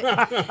with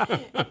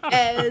it.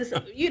 As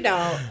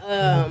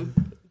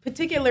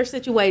particular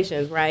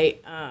situations,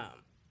 right?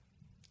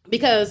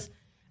 Because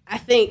I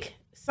think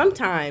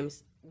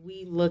sometimes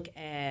we look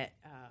at,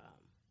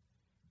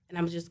 and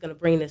I'm just going to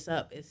bring this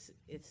up. It's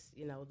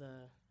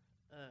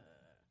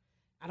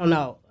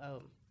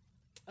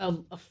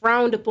a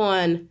frowned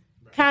upon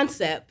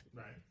concept,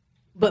 right.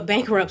 But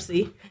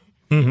bankruptcy.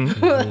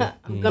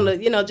 I'm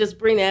gonna, just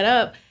bring that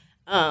up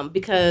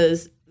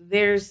because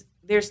there's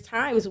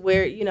times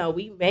where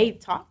we may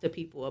talk to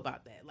people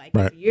about that. Like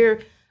right. If you're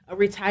a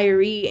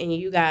retiree and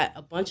you got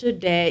a bunch of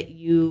debt,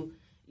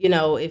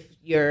 if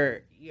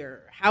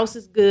your house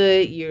is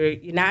good,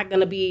 you're not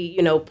gonna be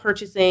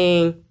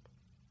purchasing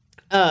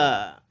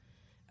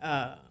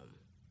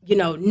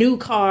new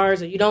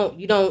cars, or you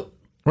don't.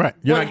 Right,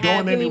 you're not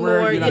going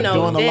anywhere. You're not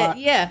doing a lot.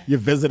 Yeah, you're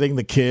visiting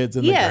the kids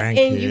and the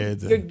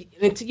grandkids.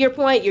 And to your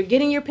point, you're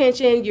getting your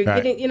pension. You're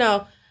right. getting,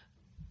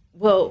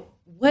 well,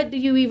 what do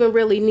you even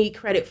really need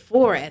credit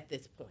for at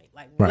this point?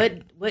 Like,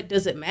 right. what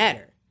does it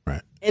matter?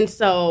 Right. And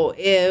so,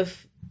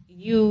 if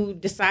you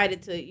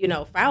decided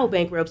to, file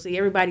bankruptcy,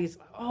 everybody's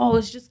like, oh,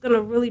 it's just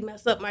gonna really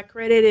mess up my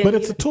credit. But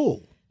it's a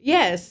tool.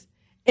 Yes.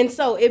 And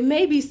so it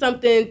may be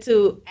something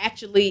to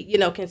actually,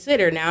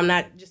 consider. Now, I'm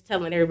not just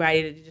telling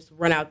everybody to just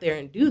run out there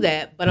and do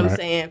that, but I'm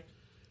saying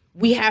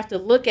we have to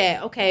look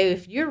at, okay,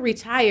 if you're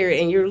retired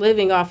and you're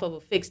living off of a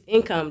fixed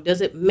income,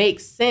 does it make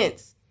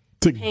sense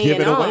to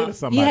give it away to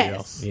somebody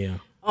else? Yeah.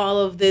 All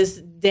of this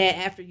debt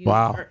after you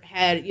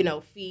had,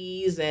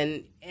 fees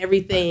and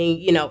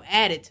everything,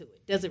 added to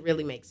it. Does it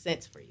really make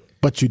sense for you?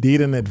 But you need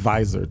an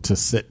advisor to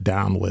sit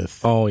down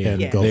with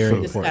and go very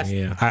through. Important.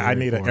 Yeah, I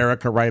need an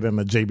Erika Wright and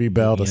a JB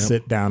Bell to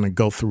sit down and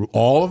go through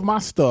all of my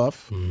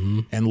stuff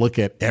and look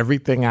at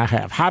everything I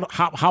have.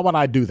 How would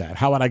I do that?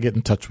 How would I get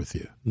in touch with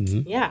you?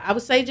 Yeah, I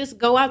would say just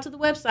go out to the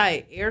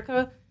website,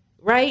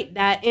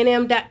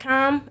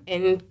 erikawright.nm.com,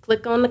 and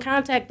click on the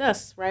contact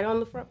us right on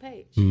the front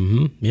page.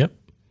 Yep.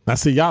 Now,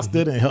 see, y'all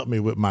still didn't help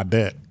me with my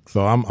debt,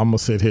 so I'm going to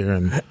sit here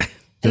and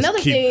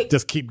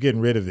just keep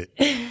getting rid of it.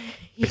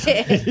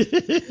 Yeah.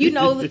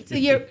 To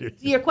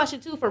your question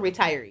too for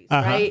retirees,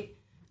 right?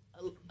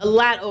 A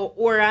lot,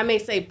 or I may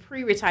say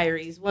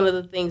pre-retirees. One of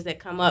the things that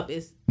come up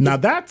is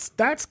that's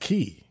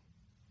key.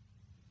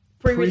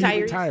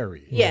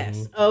 Pre-retiree.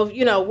 Yes. Of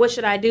what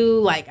should I do?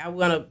 Like I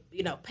want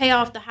to pay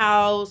off the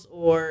house,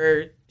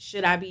 or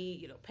should I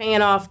be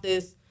paying off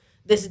this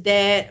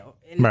debt?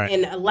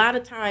 And a lot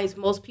of times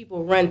most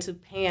people run to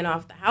paying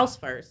off the house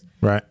first.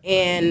 Right.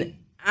 And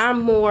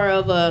I'm more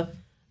of a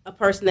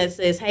person that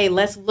says, hey,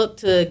 let's look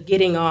to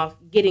getting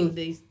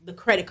the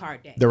credit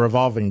card debt. The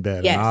revolving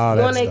debt. Yes.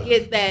 You want to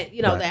get that,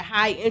 that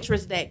high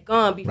interest debt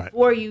gone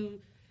before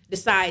you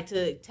decide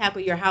to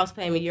tackle your house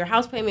payment. Your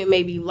house payment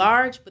may be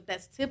large, but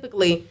that's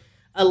typically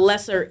a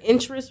lesser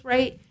interest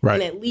rate. Right.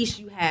 And at least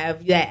you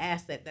have that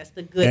asset. That's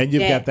the good And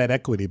you've debt. Got that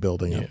equity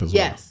building up as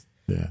well. Yes.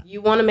 Yeah.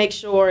 You want to make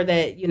sure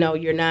that,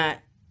 you're not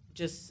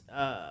just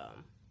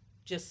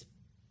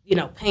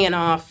paying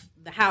off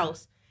the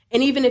house.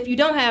 And even if you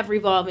don't have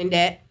revolving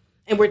debt,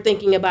 and we're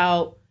thinking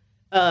about,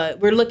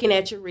 we're looking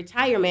at your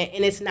retirement,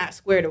 and it's not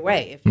squared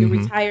away. If you're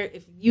retired,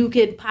 if you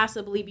could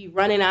possibly be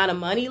running out of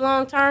money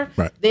long term,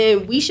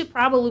 then we should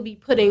probably be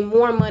putting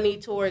more money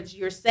towards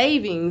your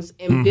savings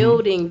and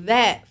building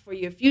that for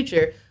your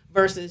future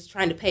versus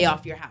trying to pay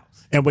off your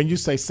house. And when you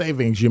say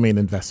savings, you mean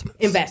investments?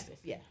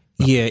 Investments, yeah.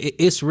 Yeah,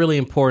 it's really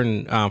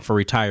important for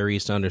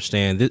retirees to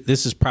understand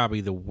this is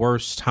probably the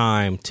worst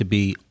time to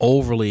be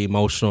overly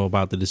emotional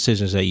about the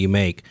decisions that you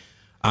make.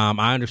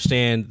 I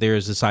understand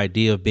there's this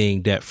idea of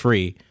being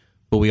debt-free,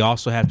 but we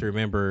also have to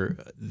remember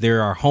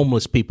there are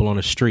homeless people on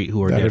the street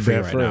who are debt-free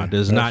right now. It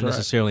does not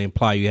necessarily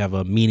imply you have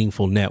a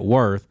meaningful net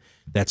worth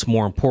that's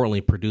more importantly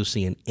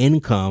producing an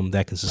income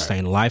that can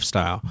sustain a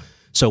lifestyle.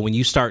 So when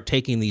you start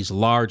taking these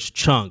large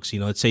chunks,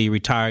 let's say you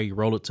retire, you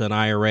roll it to an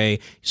IRA, you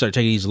start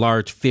taking these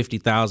large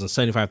 $50,000,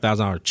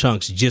 $75,000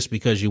 chunks just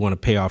because you want to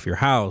pay off your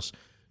house,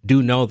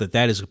 do know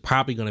that is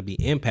probably going to be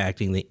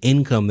impacting the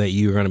income that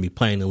you're going to be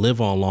planning to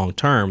live on long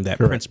term, that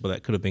principle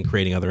that could have been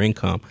creating other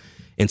income.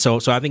 And so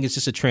I think it's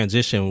just a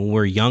transition. When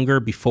we're younger,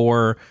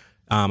 before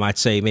I'd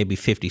say maybe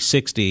 50,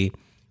 60,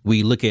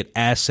 we look at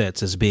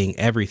assets as being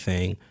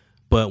everything.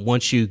 But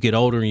once you get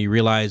older and you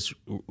realize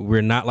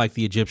we're not like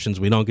the Egyptians,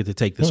 we don't get to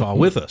take this all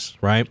with us,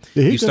 right?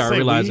 You start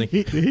realizing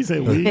he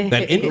said we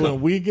that income.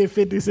 When we get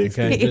 50,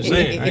 60. Okay, just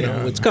saying,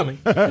 it's coming.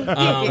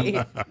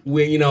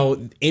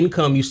 When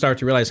income, you start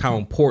to realize how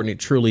important it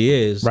truly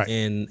is, right.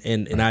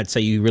 and I'd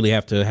say you really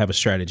have to have a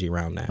strategy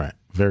around that. Right,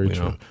 very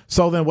true.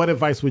 So then, what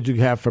advice would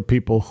you have for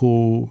people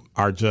who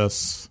are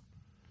just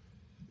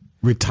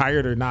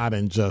retired or not,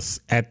 and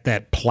just at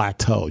that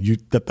plateau?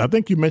 I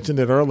think you mentioned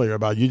it earlier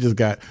about you just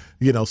got,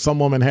 some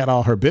woman had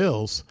all her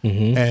bills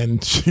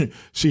and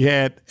she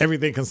had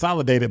everything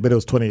consolidated, but it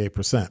was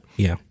 28%.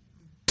 Yeah.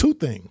 Two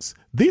things.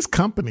 These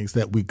companies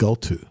that we go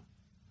to,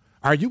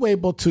 are you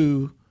able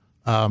to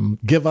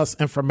give us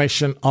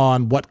information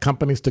on what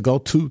companies to go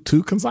to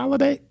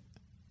consolidate?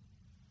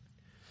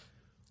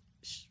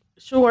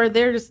 Sure.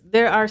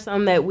 There are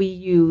some that we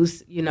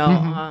use,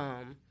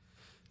 I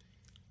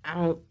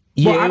don't.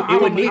 Yeah, well, I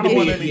don't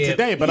want any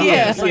today, but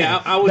I'm saying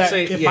I would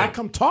say if I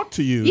come talk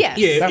to you,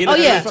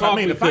 that's what I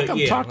mean. If I come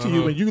talk to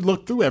you and you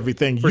look through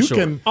everything, you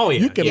can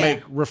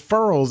make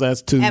referrals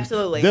as to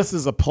absolutely. This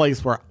is a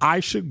place where I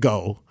should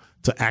go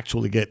to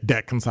actually get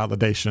debt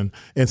consolidation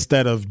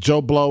instead of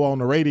Joe Blow on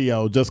the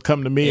radio. Just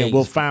come to me and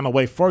we'll find a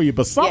way for you.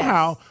 But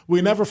somehow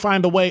we never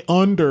find a way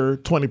under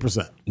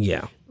 20%.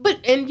 Yeah,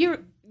 and your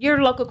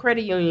local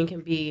credit union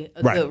can be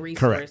a good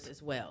resource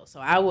as well.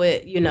 So I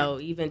would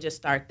even just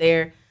start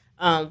there.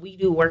 We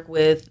do work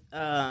with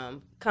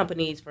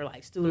companies for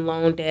like student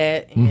loan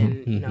debt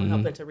and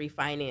helping to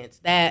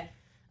refinance that.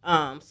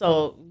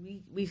 So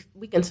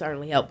we can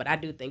certainly help, but I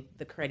do think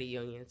the credit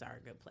unions are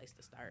a good place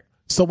to start.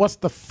 So what's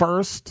the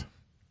first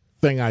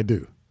thing I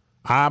do?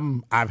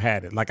 I've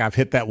had it. Like I've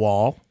hit that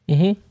wall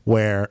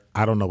where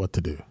I don't know what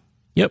to do.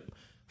 Yep.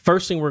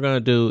 First thing we're going to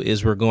do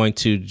is we're going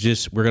to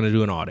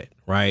do an audit,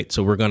 right?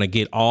 So we're going to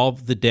get all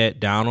of the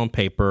debt down on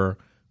paper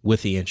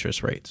with the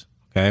interest rates.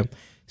 Okay.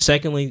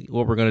 Secondly,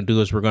 what we're going to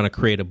do is we're going to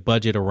create a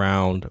budget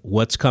around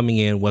what's coming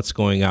in, what's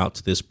going out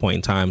to this point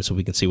in time, so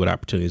we can see what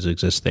opportunities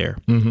exist there.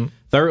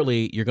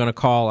 Thirdly, you're going to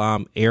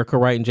call Erika,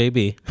 Wright, and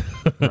JB,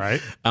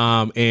 right?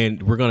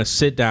 And we're going to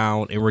sit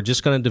down and we're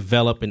just going to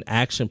develop an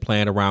action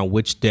plan around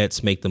which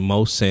debts make the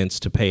most sense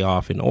to pay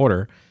off in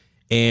order.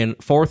 And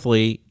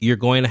fourthly, you're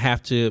going to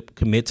have to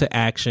commit to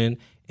action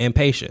and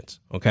patience.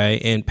 Okay,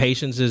 and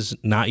patience is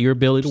not your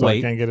ability to wait.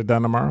 I can't get it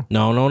done tomorrow.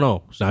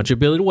 No, it's not your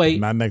ability to wait.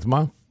 Not next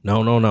month.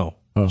 No.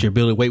 It's your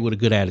ability to wait with a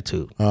good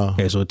attitude.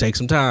 Okay, so it takes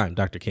some time,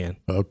 Dr. Ken.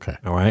 Okay.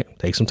 All right,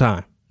 take some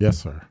time. Yes,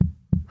 sir.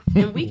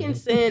 And we can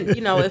send,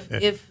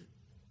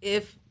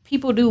 if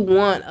people do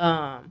want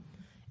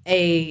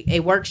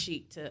a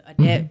worksheet, to a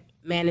debt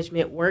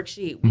management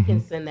worksheet, we can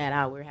send that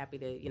out. We're happy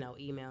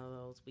to email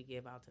those we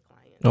give out to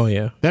clients. Oh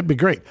yeah, that'd be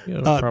great.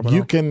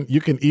 You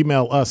can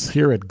email us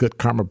here at Good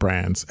Karma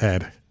Brands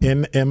at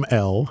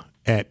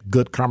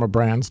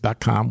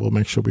nml@goodkarmabrands.com. We'll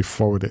make sure we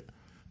forward it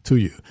to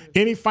you.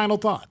 Any final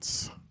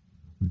thoughts?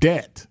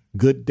 Debt,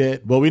 good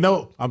debt. Well, we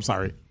know. I'm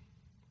sorry,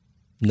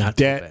 not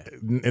debt,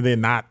 and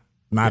then not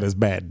as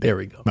bad. There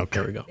we go. Okay.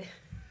 There we go.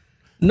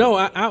 No,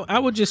 I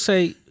would just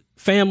say,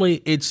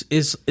 family. It's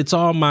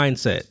all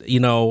mindset.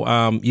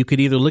 You could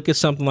either look at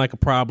something like a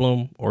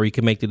problem, or you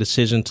can make the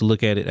decision to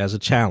look at it as a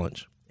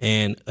challenge.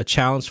 And a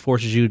challenge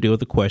forces you to deal with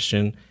the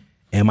question: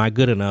 am I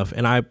good enough?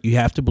 And you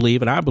have to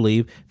believe, and I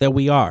believe that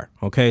we are.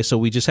 Okay, so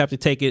we just have to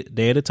take it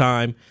day at a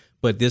time.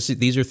 But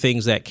these are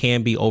things that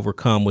can be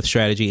overcome with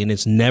strategy, and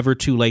it's never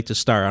too late to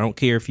start. I don't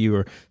care if you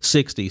are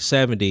 60,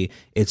 70,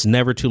 it's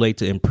never too late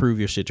to improve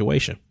your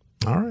situation.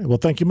 All right. Well,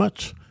 thank you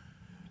much.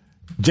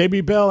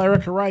 JB Bell,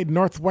 Erika Wright,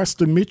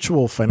 Northwestern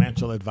Mutual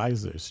Financial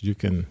Advisors. You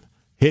can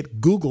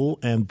hit Google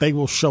and they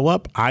will show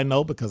up. I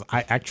know because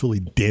I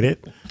actually did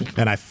it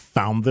and I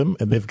found them,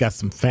 and they've got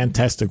some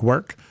fantastic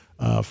work.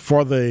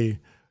 For the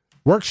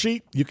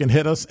worksheet, you can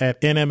hit us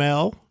at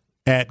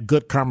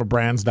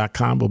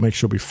nml@goodkarmabrands.com. We'll make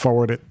sure we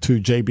forward it to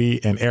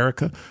JB and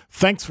Erika.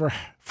 Thanks for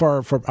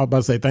I'm about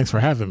to say thanks for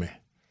having me.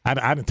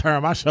 I didn't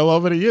turn my show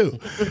over to you.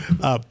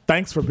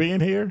 Thanks for being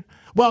here.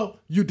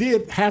 Well, you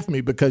did have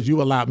me because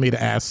you allowed me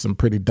to ask some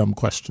pretty dumb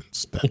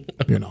questions that,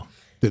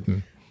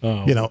 didn't,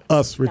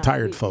 us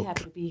retired folk.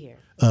 Happy to be here.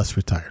 Us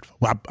retired folk.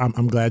 Well,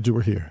 I'm glad you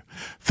were here.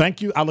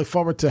 Thank you. I look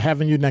forward to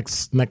having you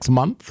next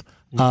month.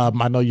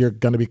 I know you're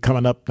going to be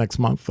coming up next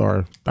month,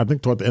 or I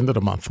think toward the end of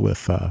the month,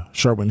 with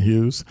Sherwin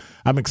Hughes.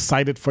 I'm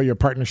excited for your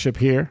partnership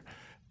here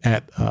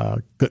at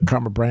Good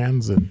Karma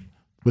Brands and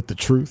with The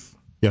Truth.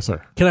 Yes,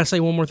 sir. Can I say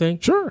one more thing?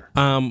 Sure.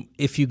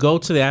 If you go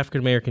to the African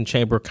American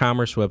Chamber of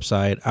Commerce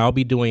website, I'll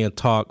be doing a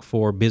talk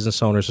for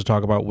business owners to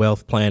talk about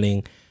wealth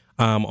planning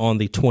on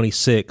the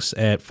 26th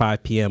at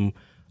 5 p.m.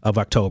 of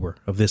October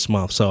of this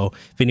month. So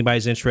if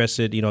anybody's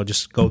interested,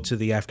 just go to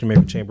the African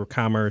American Chamber of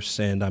Commerce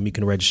and you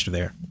can register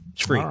there.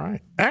 It's free. All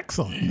right.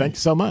 Excellent. Thank you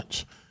so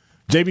much.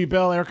 JB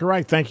Bell, Erika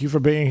Wright, thank you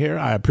for being here.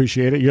 I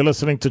appreciate it. You're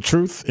listening to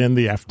Truth in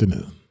the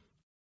Afternoon.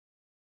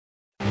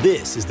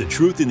 This is The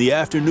Truth in the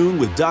Afternoon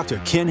with Dr.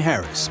 Ken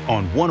Harris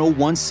on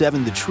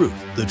 1017 The Truth,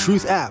 The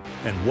Truth app,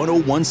 and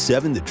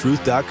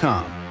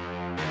 1017thetruth.com.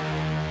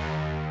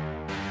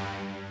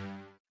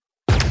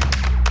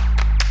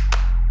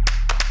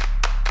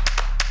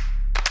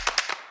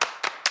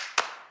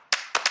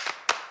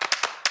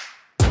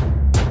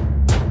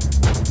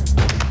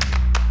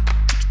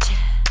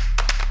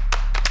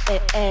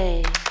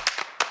 Hey.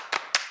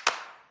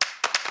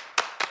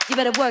 You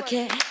better work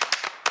it.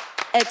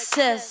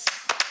 Excess.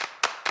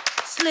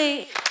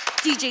 Sleep.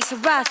 DJ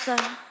Sarasa.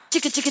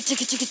 Chicka, chicka,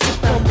 chicka, chicka, chicka,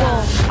 boom,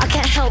 boom. I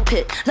can't help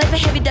it. Life a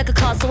heavy deck of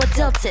cards, so I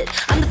dealt it.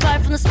 I'm the fire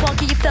from the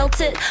spark, you felt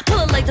it. Pull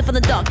a lighter from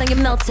the dark, now you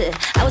melt it.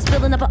 I was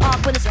building up an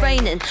arc when it's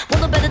raining. Well,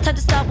 no better time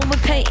to stop when we're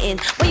painting.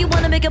 Where you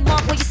wanna make a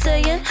mark, what you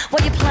saying?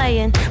 What you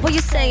playing? What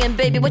you saying,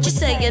 baby? What you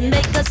saying?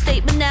 Make a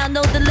statement now,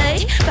 no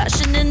delay.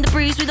 Fashion in the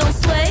breeze, we don't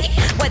sway.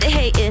 Why they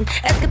hating?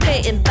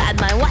 Escapating.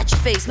 Bad mind, watch your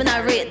face when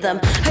I read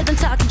them. Heard them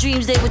talking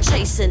dreams they were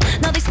chasing.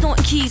 Now they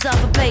snorting keys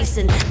off a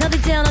basin. Now they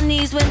down on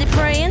knees when they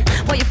praying.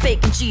 While you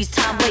faking G's,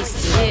 time wasted. Yeah,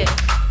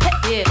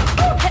 yeah,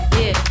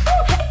 yeah,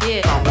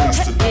 yeah. I'm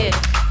wasted. Yeah,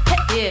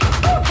 yeah,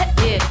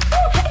 yeah,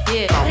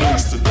 yeah. I'm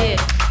wasted. Yeah,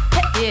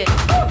 yeah,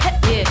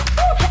 yeah,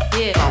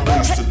 yeah. I'm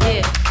wasted.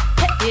 Yeah,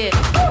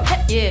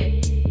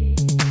 yeah.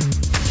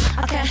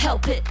 I can't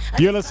help it.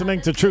 You're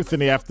listening to Truth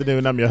in the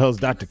Afternoon. I'm your host,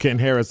 Dr. Ken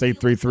Harris,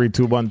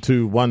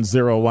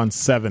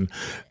 833-212-1017.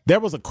 There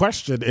was a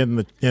question in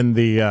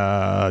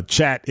the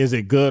chat. Is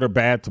it good or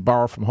bad to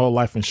borrow from whole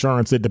life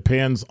insurance? It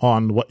depends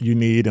on what you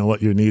need and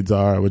what your needs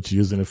are, what you're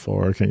using it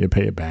for. Can you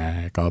pay it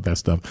back? All that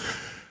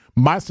stuff.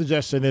 My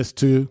suggestion is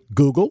to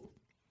Google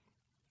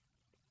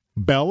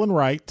Bell and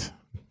Wright.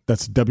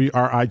 That's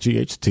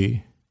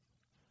WRIGHT.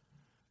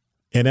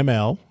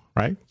 NML.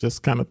 Right?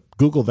 Just kind of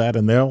Google that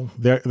and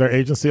their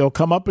agency will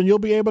come up and you'll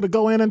be able to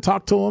go in and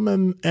talk to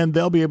them and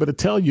they'll be able to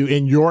tell you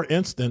in your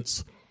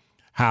instance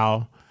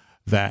how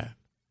that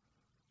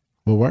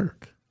will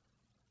work.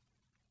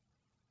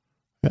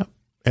 Yeah.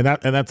 And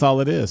that's all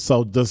it is.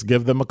 So just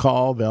give them a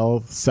call.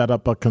 They'll set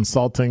up a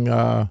consulting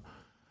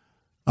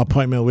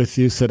appointment with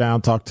you, sit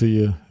down, talk to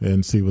you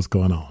and see what's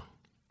going on.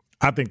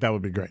 I think that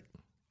would be great.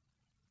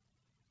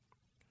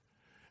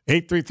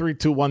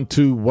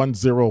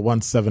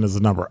 833-212-1017 is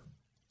the number.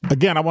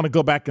 Again, I want to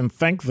go back and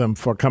thank them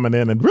for coming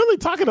in and really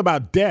talking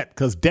about debt,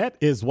 because debt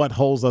is what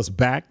holds us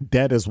back.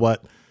 Debt is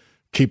what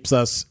keeps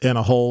us in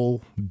a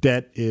hole.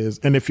 Debt is,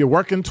 and if you're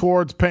working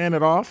towards paying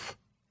it off,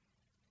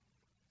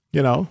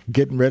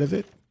 getting rid of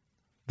it,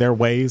 there are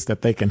ways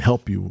that they can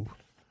help you.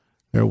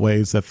 There are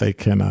ways that they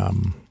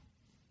can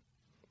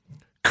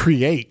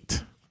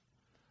create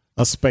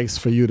a space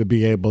for you to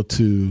be able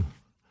to,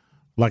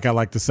 like I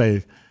like to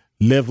say,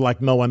 live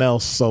like no one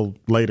else, so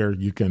later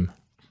you can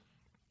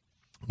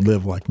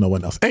live like no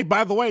one else. Hey,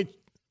 by the way,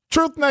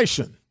 Truth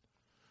Nation,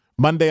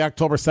 Monday,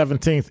 October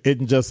 17th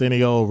isn't just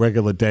any old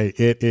regular day.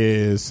 It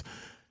is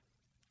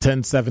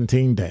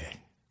 1017 day.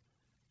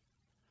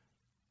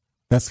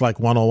 That's like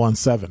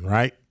 1017,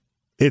 right?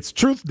 It's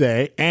Truth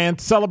Day, and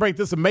to celebrate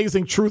this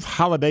amazing Truth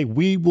holiday,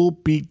 we will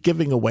be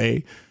giving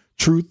away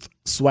Truth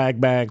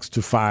swag bags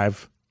to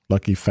 5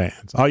 lucky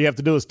fans. All you have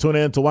to do is tune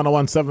in to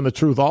 1017 The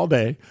Truth all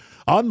day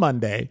on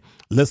Monday.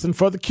 Listen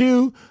for the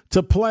cue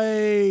to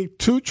play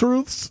 2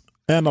 truths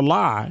and a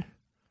lie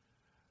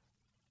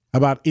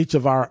about each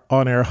of our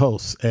on-air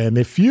hosts. And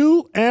if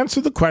you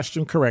answer the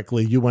question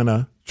correctly, you win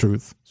a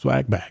Truth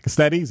swag bag. It's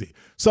that easy.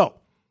 So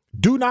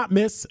do not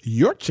miss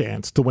your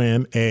chance to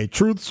win a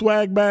Truth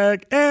swag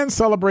bag and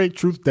celebrate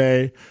Truth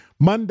Day,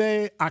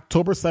 Monday,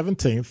 October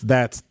 17th.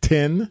 That's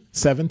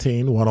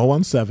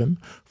 1017.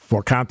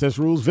 For contest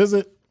rules,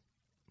 visit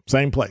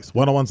same place,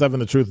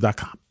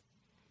 1017thetruth.com.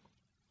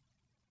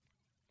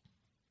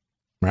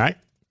 Right?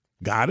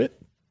 Got it?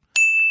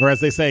 Or as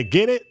they say,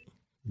 get it,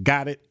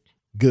 got it,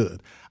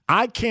 good.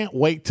 I can't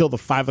wait till the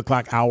 5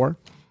 o'clock hour.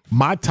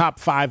 My top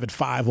 5 at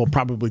 5 will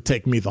probably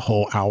take me the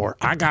whole hour.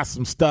 I got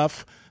some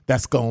stuff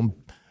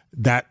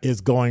that is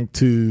going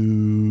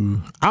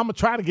to, I'm going to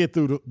try to get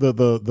through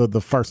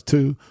the first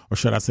 2, or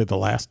should I say the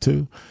last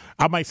 2.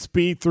 I might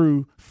speed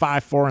through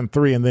 5, 4, and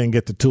 3 and then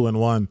get to 2 and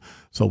 1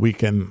 so we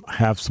can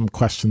have some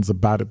questions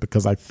about it,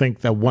 because I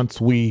think that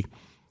once we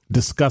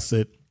discuss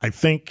it, I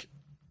think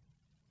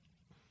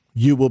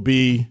you will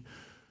be,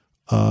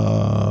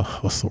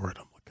 what's the word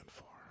I'm looking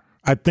for?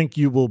 I think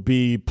you will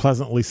be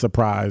pleasantly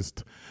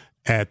surprised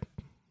at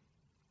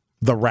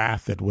the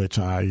wrath at which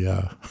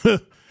I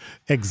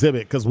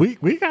exhibit, because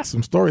we got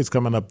some stories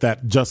coming up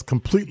that just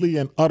completely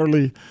and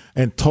utterly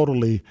and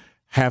totally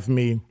have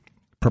me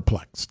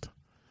perplexed.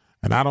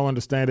 And I don't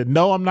understand it.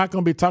 No, I'm not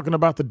going to be talking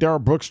about the Darrell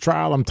Brooks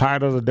trial. I'm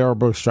tired of the Darrell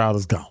Brooks trial.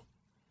 It's gone.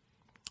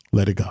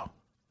 Let it go.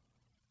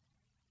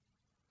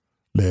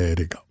 Let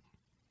it go.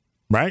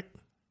 Right?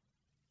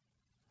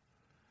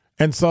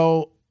 And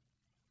so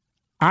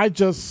I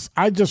just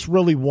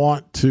really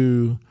want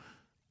to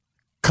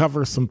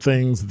cover some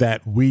things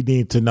that we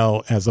need to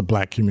know as a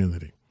Black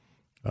community,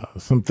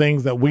 some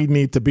things that we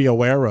need to be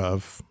aware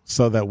of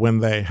so that when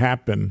they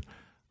happen,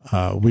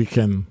 we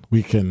can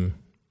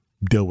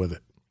deal with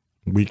it.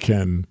 we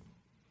can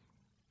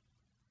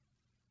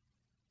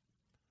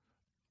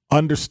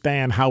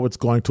understand how it's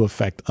going to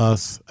affect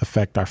us,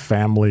 affect our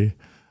family,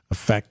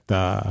 affect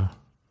the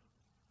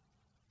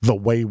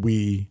way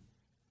we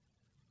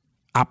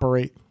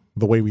operate,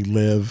 the way we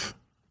live,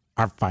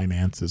 our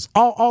finances,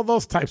 all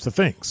those types of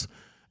things.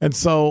 And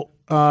so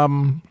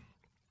I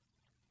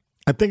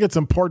think it's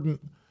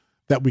important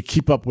that we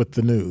keep up with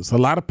the news. A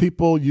lot of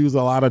people use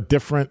a lot of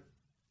different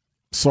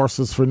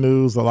sources for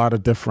news, a lot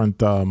of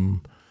different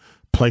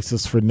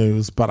places for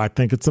news, but I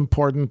think it's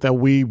important that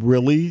we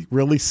really,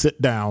 really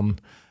sit down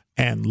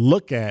and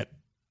look at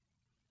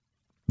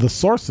the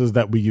sources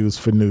that we use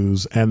for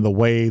news and the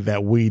way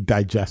that we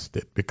digest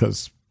it,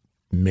 because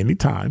many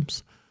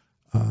times,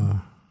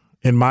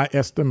 in my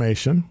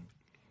estimation,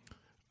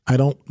 I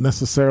don't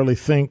necessarily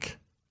think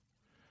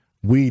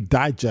we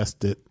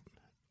digest it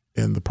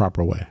in the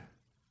proper way.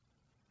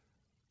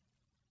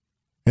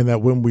 And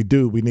that when we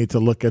do, we need to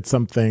look at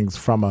some things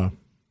from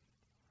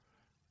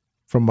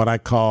what I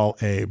call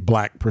a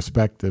Black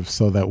perspective,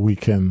 so that we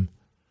can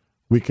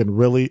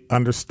really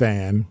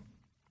understand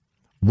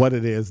what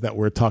it is that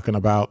we're talking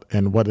about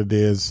and what it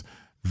is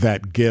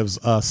that gives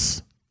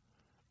us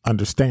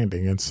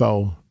understanding. And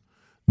so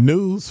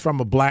news from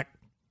a Black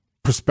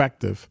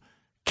perspective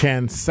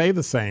can say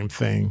the same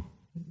thing,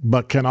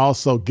 but can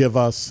also give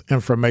us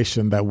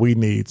information that we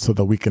need so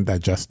that we can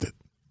digest it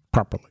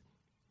properly.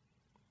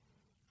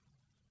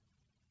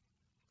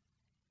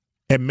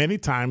 And many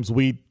times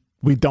we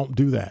don't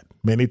do that.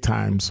 Many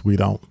times we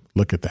don't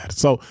look at that.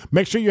 So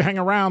make sure you hang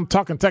around.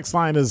 Talking text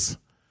line is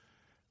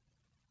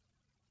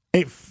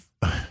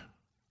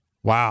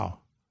wow.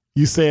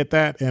 You said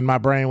that and my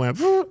brain went,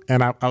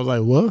 and I was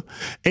like, what?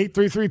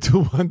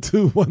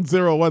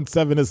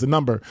 833-212-1017 is the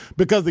number,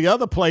 because the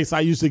other place I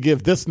usually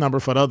give this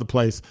number for the other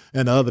place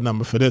and the other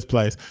number for this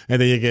place,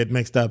 and then you get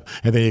mixed up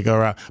and then you go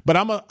around. But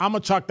I'm gonna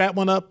chalk that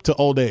one up to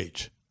old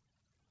age,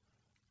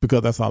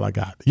 because that's all I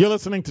got. You're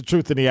listening to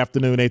Truth in the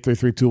Afternoon.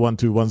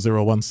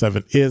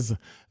 833-212-1017 is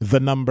the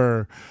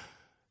number.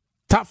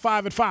 Top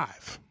 5 at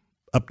 5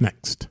 up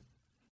next.